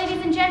boy,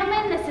 ladies and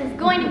gentlemen, this is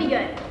going to be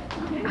good.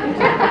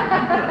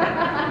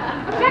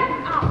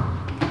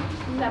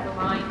 Never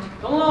mind.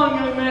 Come along,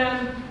 young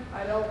man.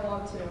 I don't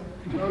want to.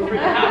 Go over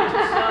your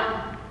house,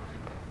 son.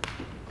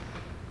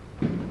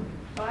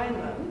 Fine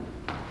then.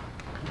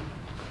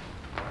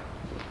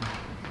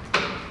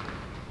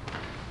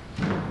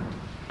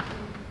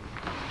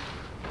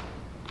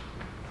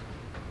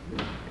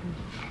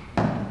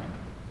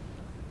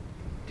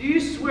 Do you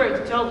swear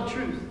to tell the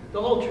truth,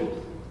 the whole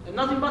truth, and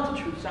nothing but the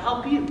truth, so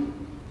help you?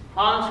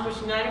 Hans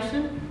Christian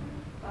Anderson?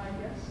 I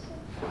guess.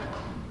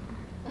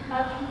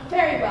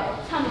 Very well.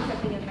 Tell me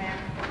something, young man.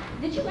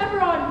 Did you ever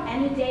on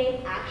any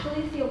day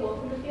actually see a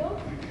wolf in the field?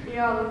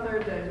 Yeah, on the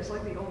 3rd day, just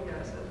like the old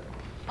guy said.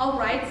 All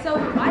right, so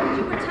why did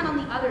you pretend on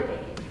the other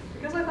days?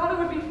 Because I thought it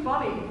would be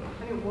funny,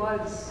 and it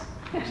was.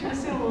 You should have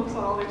seen the looks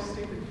on all their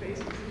stupid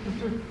faces.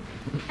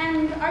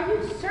 And are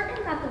you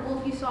certain that the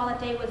wolf you saw that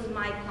day was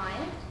my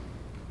client?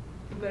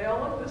 They all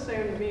look the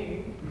same to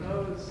me.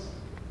 Those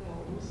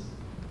wolves.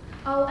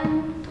 Oh,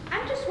 and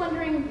I'm just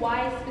wondering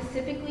why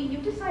specifically you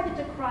decided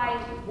to cry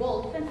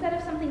wolf instead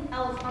of something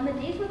else on the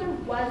days where there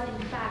was,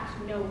 in fact,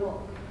 no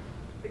wolf.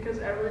 Because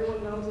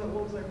everyone knows that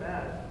wolves are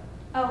bad.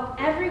 Oh,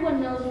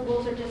 everyone knows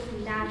wolves are just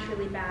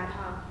naturally bad,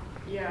 huh?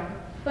 Yeah.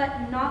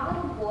 But not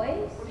little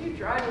boys? What are you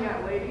driving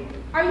at, lady?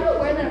 Are you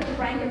aware that a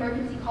frank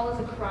emergency call is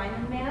a crime,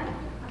 young man?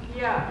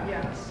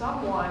 Yeah.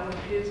 Someone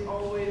is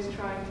always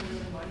trying to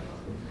ruin my fun.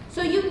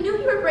 So you knew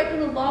you were breaking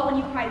the law when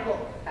you cried wolf?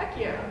 Heck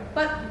yeah.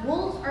 But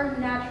wolves are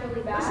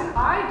naturally bad. Listen,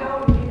 I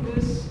don't need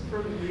this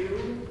from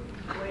you,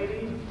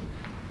 lady.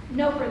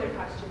 No further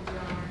questions, Your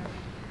Honor.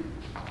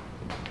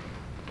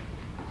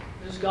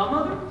 Miss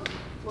Godmother?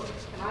 Look,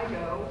 can I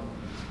go?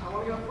 I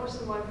want to go flush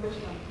some line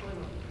fishing on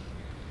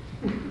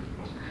the toilet.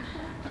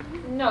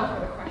 No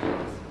further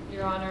questions,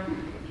 Your Honor.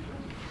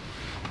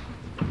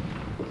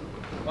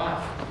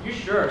 Wow, you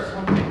sure?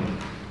 Something.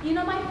 You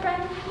know, my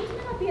friend, these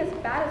may not be as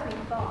bad as we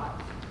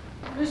thought.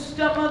 Miss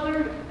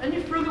Stepmother,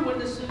 any further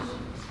witnesses?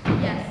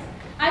 Yes,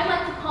 I'd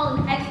like to call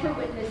an expert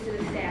witness to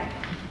the stand.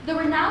 The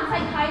renowned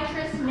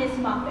psychiatrist, Miss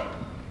Muffet.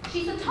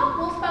 She's a top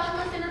wolf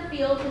specialist in her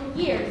field with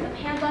years of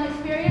hands-on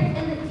experience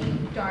in the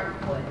deep, dark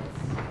woods.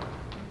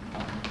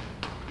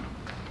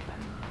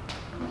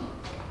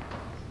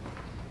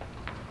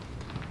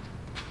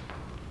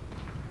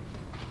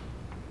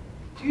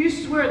 Do you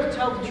swear to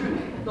tell the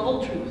truth, the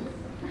whole truth,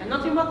 and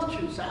nothing but the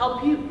truth, so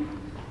help you?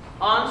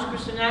 Honest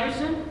Christian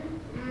Emerson?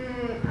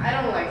 I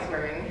don't like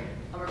swearing.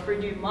 I'm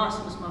afraid you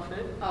must, Miss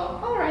Muffet.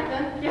 Oh, all right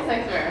then. Yes,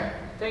 I swear.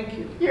 Thank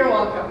you. You're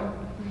welcome.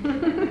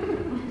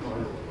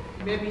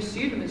 You may be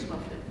seated, Miss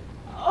Muffet.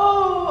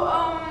 Oh,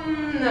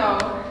 no.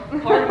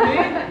 Pardon me?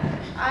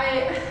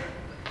 I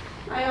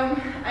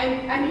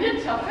need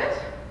a tuffet.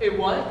 A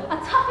what? A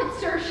tuffet,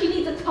 sir. She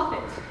needs a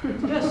tuffet.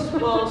 Yes,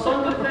 well,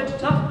 someone could fetch a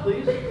tuffet,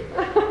 please.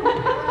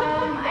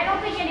 I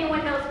don't think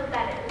anyone knows what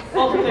that is.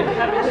 Oh, thank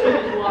heavens,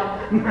 you are.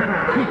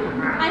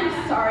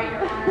 I'm sorry,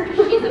 Your Honor.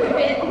 She's a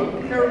bit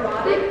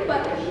neurotic,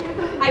 but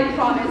I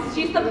promise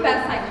she's the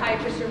best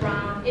psychiatrist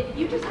around. If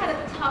you just had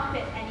a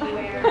tuffet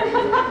anywhere.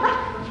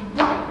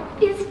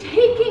 What is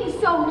taking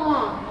so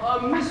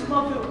long? Miss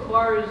Muffet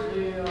requires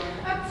a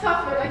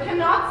tuffet. I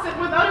cannot sit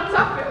without a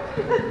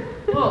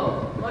tuffet.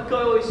 Well, like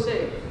I always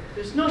say,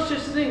 there's no such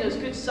thing as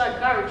good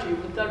psychiatry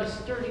without a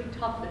sturdy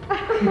tuffet.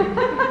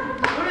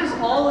 What is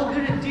all a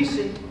good and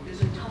decent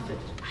is a tuffet.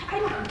 I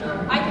don't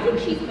know. I think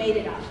she's made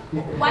it up.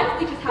 Why don't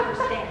we just have her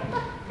stand?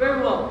 Very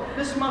well.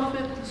 Miss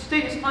Muffet, the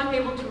state is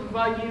unable to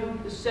provide you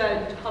the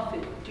said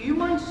tuffet. Do you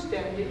mind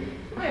standing?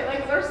 My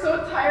legs are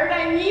so tired,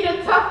 I need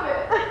a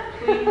tuffet.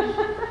 Please.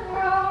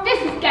 Well...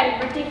 This is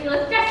getting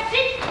ridiculous. Just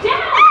sit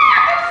down!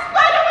 Ah!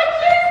 Spider, my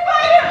dear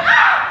spider!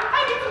 Ah! I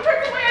need some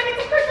tricks away, I need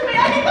some tricks away, I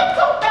need them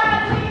so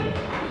badly!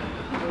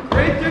 The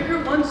great thinker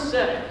once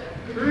said,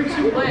 courage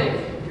away,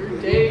 your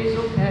day's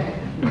okay.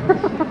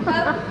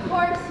 Of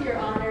course, Your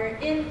Honor.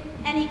 In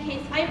any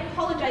case, I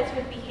apologize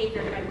for the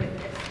behavior of my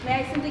witness.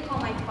 May I simply call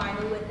my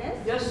final witness?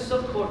 Yes,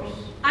 of course.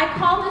 I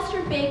call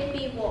Mr. Big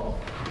B. Wolf.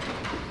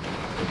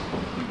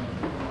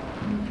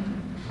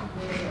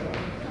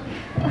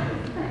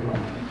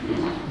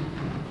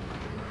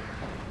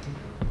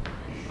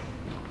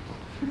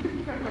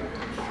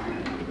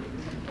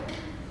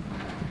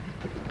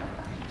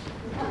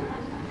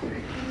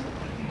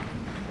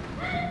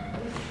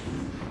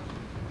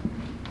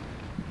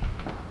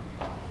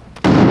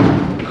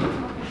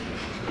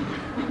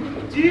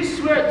 Do you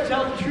swear to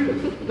tell the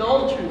truth, the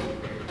whole truth,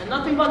 and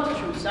nothing but the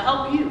truth, so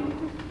help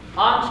you?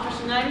 Honest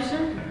Christian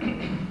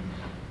Anderson?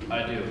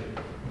 I do.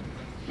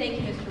 Thank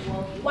you, Mr.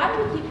 Wolf. Why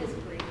don't we keep this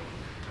brief?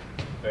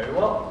 Very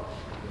well.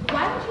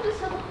 Why don't you just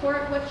tell the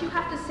court what you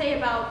have to say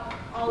about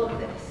all of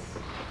this?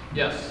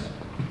 Yes,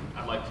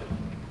 I'd like to.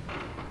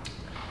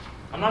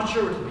 I'm not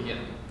sure where to begin.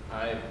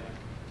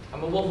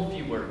 I'm a wolf of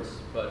few words,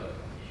 but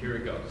here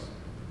it goes.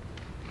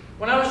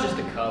 When I was just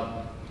a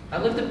cub, I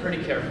lived a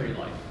pretty carefree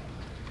life.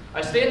 I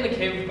stayed in the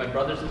cave with my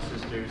brothers and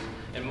sisters,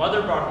 and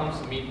Mother brought home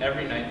some meat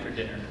every night for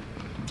dinner.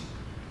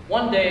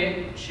 One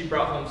day, she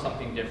brought home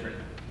something different,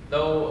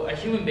 though a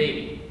human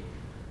baby.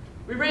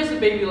 We raised the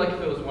baby like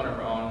if it was one of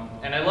our own,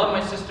 and I loved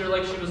my sister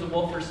like she was a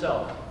wolf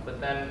herself, but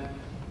then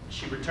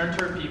she returned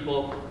to her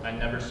people, and I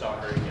never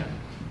saw her again.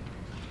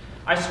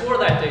 I swore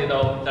that day,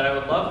 though, that I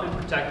would love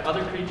and protect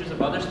other creatures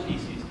of other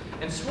species,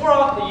 and swore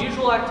off the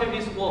usual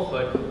activities of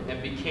wolfhood,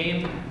 and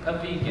became a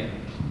vegan.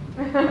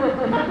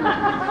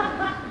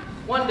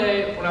 One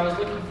day, when I was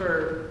looking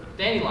for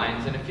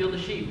dandelions in a field of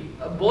sheep,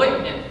 a boy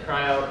began to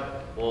cry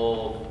out,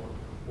 "Wolf,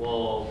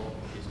 wolf,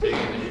 he's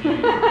taking the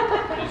sheep,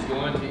 he's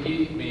going to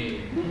eat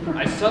me."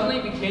 I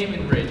suddenly became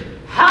enraged.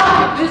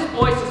 How could this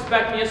boy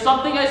suspect me of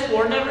something I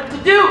swore never to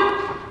do?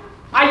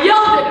 I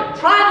yelled at him,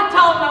 trying to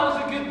tell him I was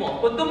a good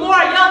wolf, but the more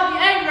I yelled, the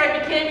angrier I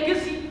became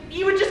because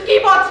he would just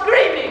keep on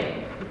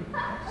screaming.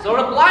 So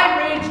in a blind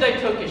rage, I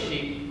took his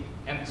sheep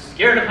and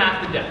scared him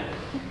half to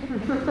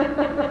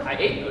death. I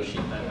ate those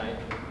sheep that night.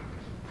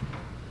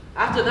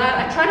 After that,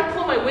 I tried to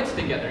pull my wits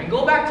together and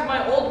go back to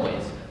my old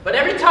ways, but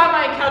every time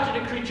I encountered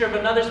a creature of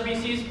another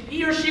species,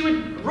 he or she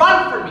would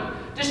run for me,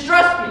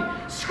 distress me,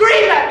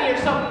 scream at me, or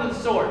something of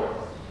the sort.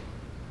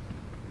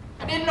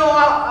 I didn't know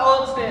how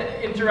else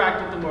to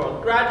interact with the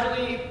world.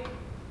 Gradually,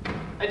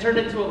 I turned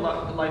into a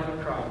life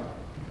of crime.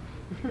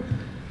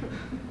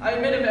 I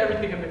admit of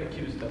everything I've been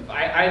accused of.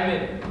 I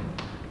admit it.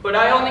 But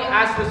I only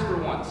ask this for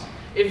once.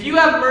 If you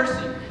have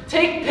mercy,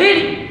 take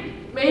pity.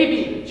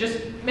 Maybe, just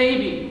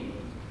maybe,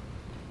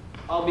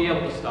 I'll be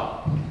able to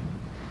stop.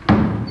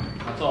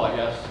 That's all, I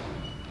guess.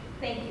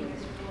 Thank you,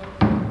 Mr.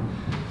 Wolf.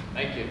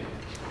 Thank you.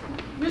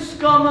 Miss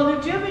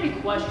Godmother, do you have any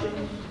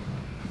questions?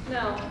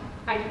 No,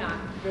 I do not.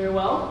 Very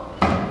well.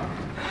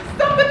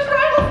 Stop the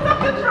trial! Stop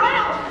the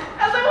trial!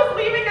 As I was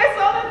leaving, I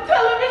saw the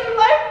television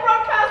live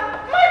broadcast.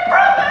 My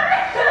brother!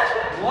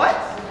 What?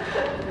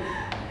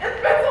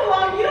 It's been so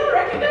long, you don't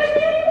recognize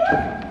me anymore?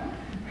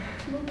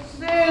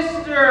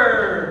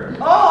 Sister!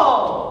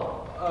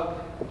 Oh!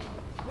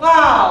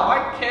 Wow,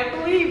 I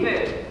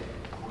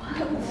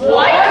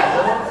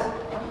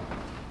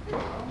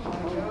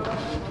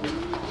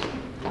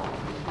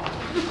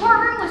The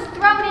courtroom was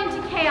thrown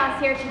into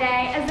chaos here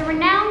today as the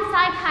renowned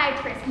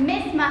psychiatrist,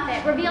 Miss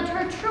Muffet, revealed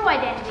her true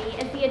identity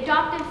as the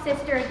adoptive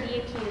sister of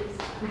the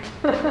accused.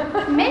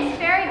 Miss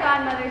Fairy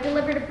Godmother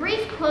delivered a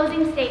brief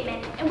closing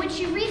statement in which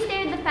she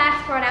restated the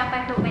facts brought out by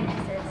her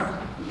witnesses.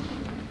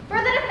 For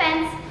the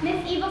defense,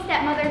 Miss Evil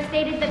Stepmother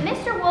stated that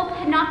Mr. Wolf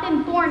had not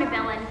been born a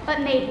villain, but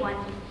made one,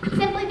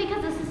 simply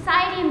because the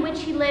society in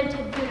which he lived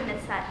had viewed him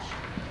as such.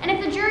 And if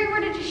the jury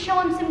were to just show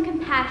him some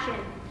compassion,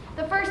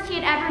 the first he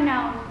had ever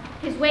known,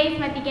 his ways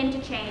might begin to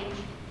change.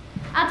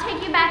 I'll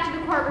take you back to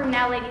the courtroom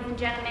now, ladies and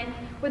gentlemen,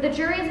 where the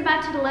jury is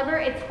about to deliver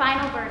its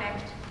final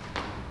verdict.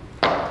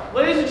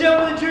 Ladies and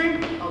gentlemen of the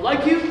jury, I'd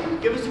like you to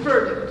give us a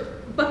verdict.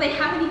 But they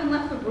haven't even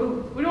left the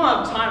room. We don't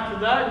have time for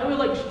that.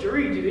 Nobody likes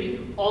jury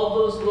duty. All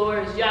those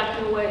lawyers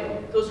yakking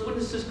away, those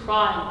witnesses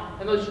crying,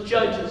 and those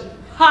judges.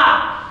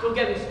 Ha! Don't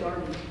get me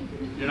started.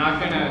 You're not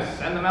gonna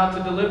send them out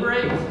to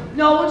deliberate?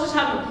 No, we'll just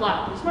have them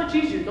clap. It's much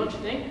easier, don't you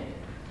think?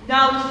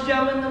 Now, ladies and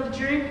gentlemen of the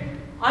jury,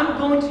 I'm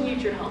going to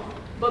need your help.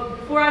 But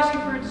before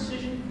asking for a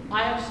decision,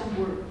 I have some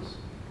words.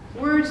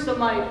 Words that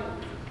might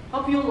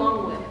help you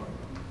along the way.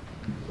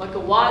 Like a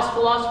wise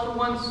philosopher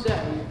once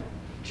said,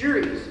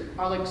 juries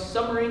are like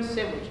submarine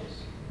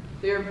sandwiches.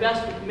 They are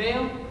best with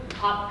mayo and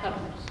hot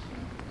peppers.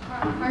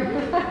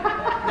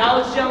 Now,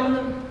 ladies and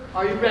gentlemen,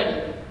 are you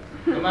ready?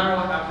 No matter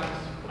what happens,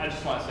 I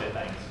just want to say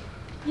thanks.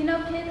 You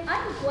know, kid,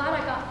 I'm glad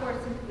I got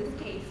forced into this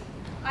case.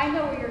 I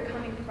know where you're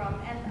coming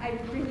from, and I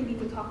really need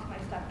to talk to my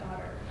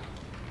stepdaughter.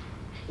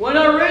 When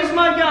I raise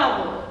my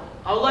gavel,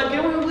 I would like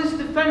anyone who believes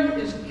the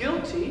defendant is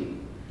guilty,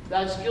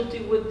 that's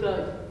guilty with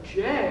the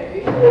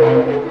J,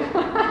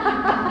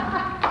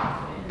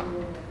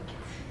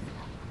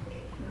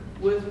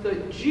 with the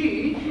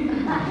G,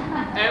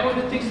 anyone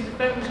who thinks the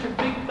defendant, Mr.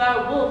 Big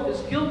Bad Wolf,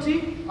 is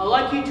guilty, I'd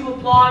like you to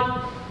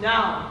applaud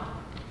now.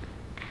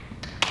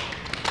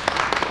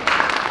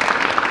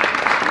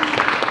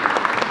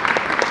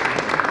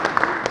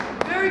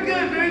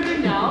 Very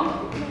good now.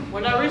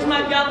 When I raise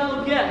my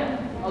gavel again,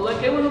 I'll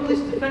let anyone who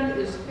believes the defendant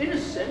is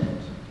innocent.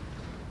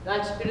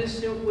 That's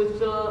innocent with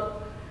the...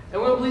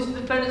 Anyone who believes the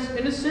defendant is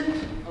innocent,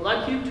 I'd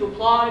like you to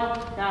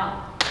applaud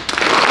now.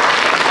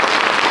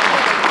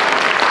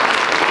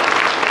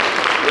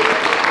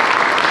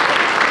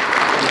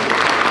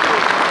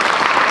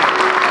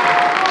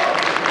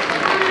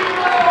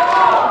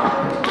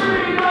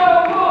 Very good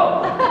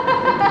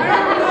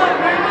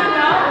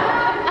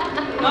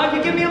now. Now if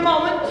you give me a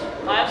moment,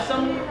 I have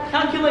some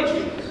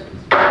calculations.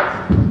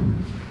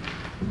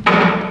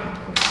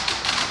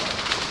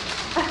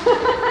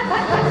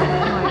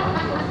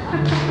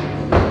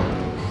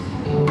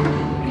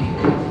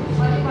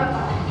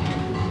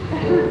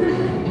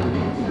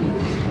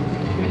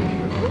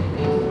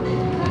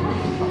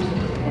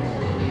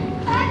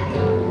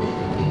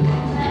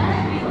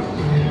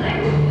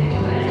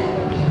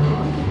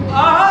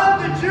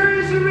 The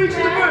juries have reached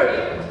the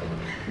verdict,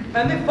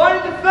 and they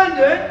find the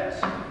defendant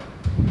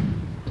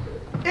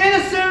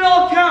innocent on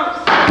all counts.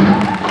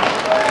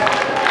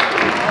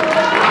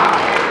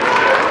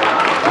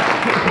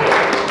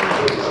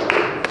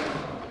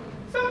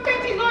 Some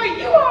fancy lawyer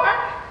you are.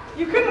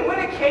 You couldn't win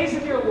a case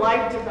if your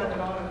life depended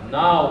on it.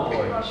 Now,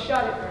 boy. Oh,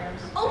 shut it,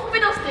 Grams. Oh,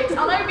 fiddlesticks!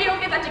 I'll never be able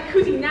to get that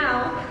jacuzzi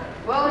now.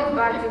 Well, it's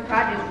back to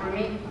practice for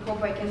me.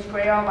 Hope I can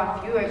square off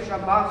a few extra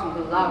bucks on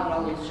the lab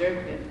while it's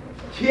circuit.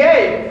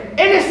 Yay!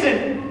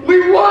 Innocent!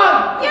 We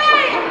won!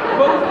 Yay!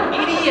 Both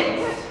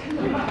idiots!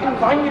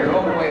 Find your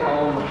own way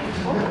home.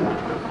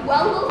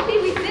 Well, we'll see.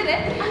 We did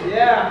it.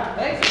 Yeah,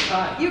 thanks for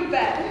time. You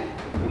bet.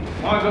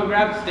 Want to go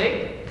grab a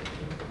steak?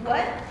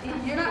 What?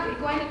 You're not going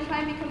to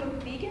try and become a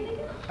vegan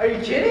again? Are you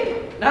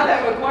kidding? Now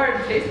that I've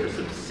acquired a taste for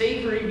some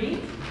savory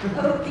meat?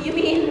 Oh, you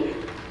mean?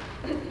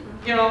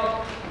 You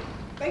know,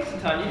 thanks a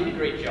ton. You did a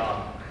great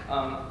job.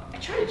 I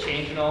tried to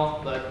change and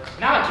all, but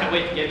now I can't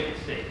wait to get you a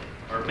steak.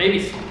 Or maybe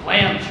some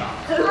lamb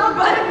chops. Oh,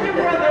 bless you,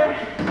 brother.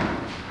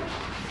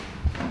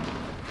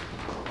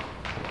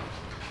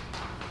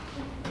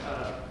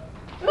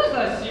 It was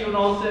nice to see you and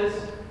all this,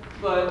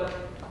 but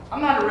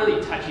I'm not a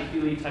really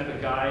touchy-feely type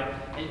of guy,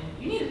 and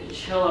you need to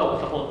chill out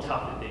with the whole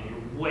tough thing.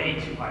 You're way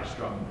too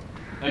high-strung.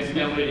 Nice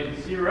again, lady.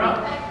 See you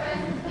around.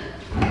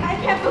 I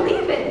can't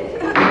believe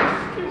it.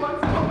 He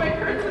wants to go make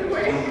hurts and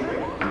ways.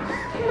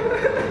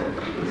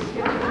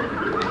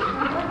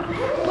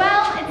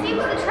 Well, it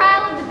seems the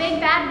trial of the Big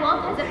Bad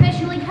Wolf has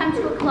officially come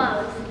to a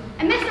close,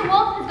 and Mr.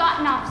 Wolf has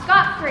gotten off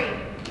scot-free.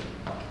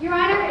 Your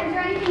Honor, is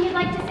there anything you'd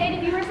like to say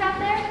to viewers out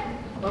there?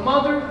 My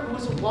mother, who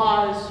was a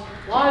wise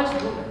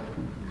woman,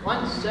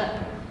 once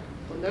said,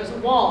 when there's a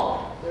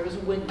wall, there is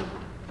a window.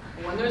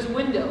 And when there's a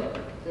window,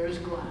 there is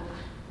glass.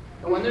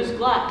 And when there's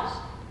glass,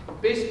 a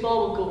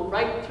baseball will go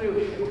right through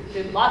it and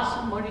pay lots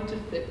of money to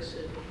fix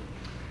it.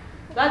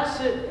 That's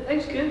it.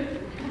 Thanks, kid.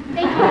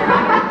 Thank you, Your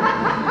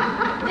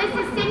Honor. This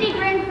is Sydney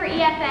Grimm for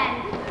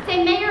EFN.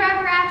 Say, may your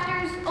ever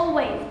afters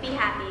always be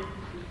happy.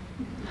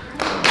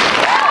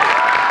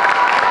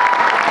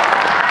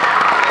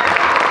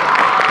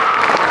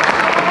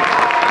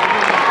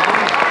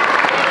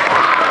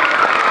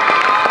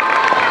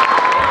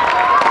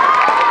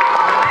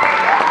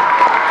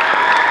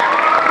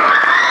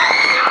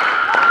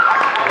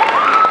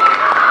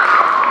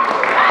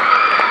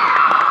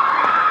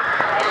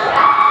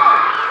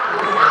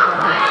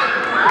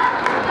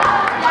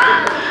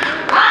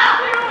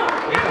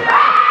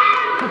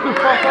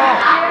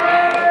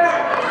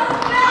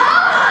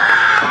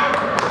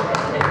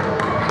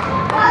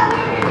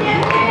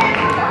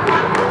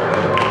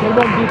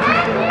 Sheldon,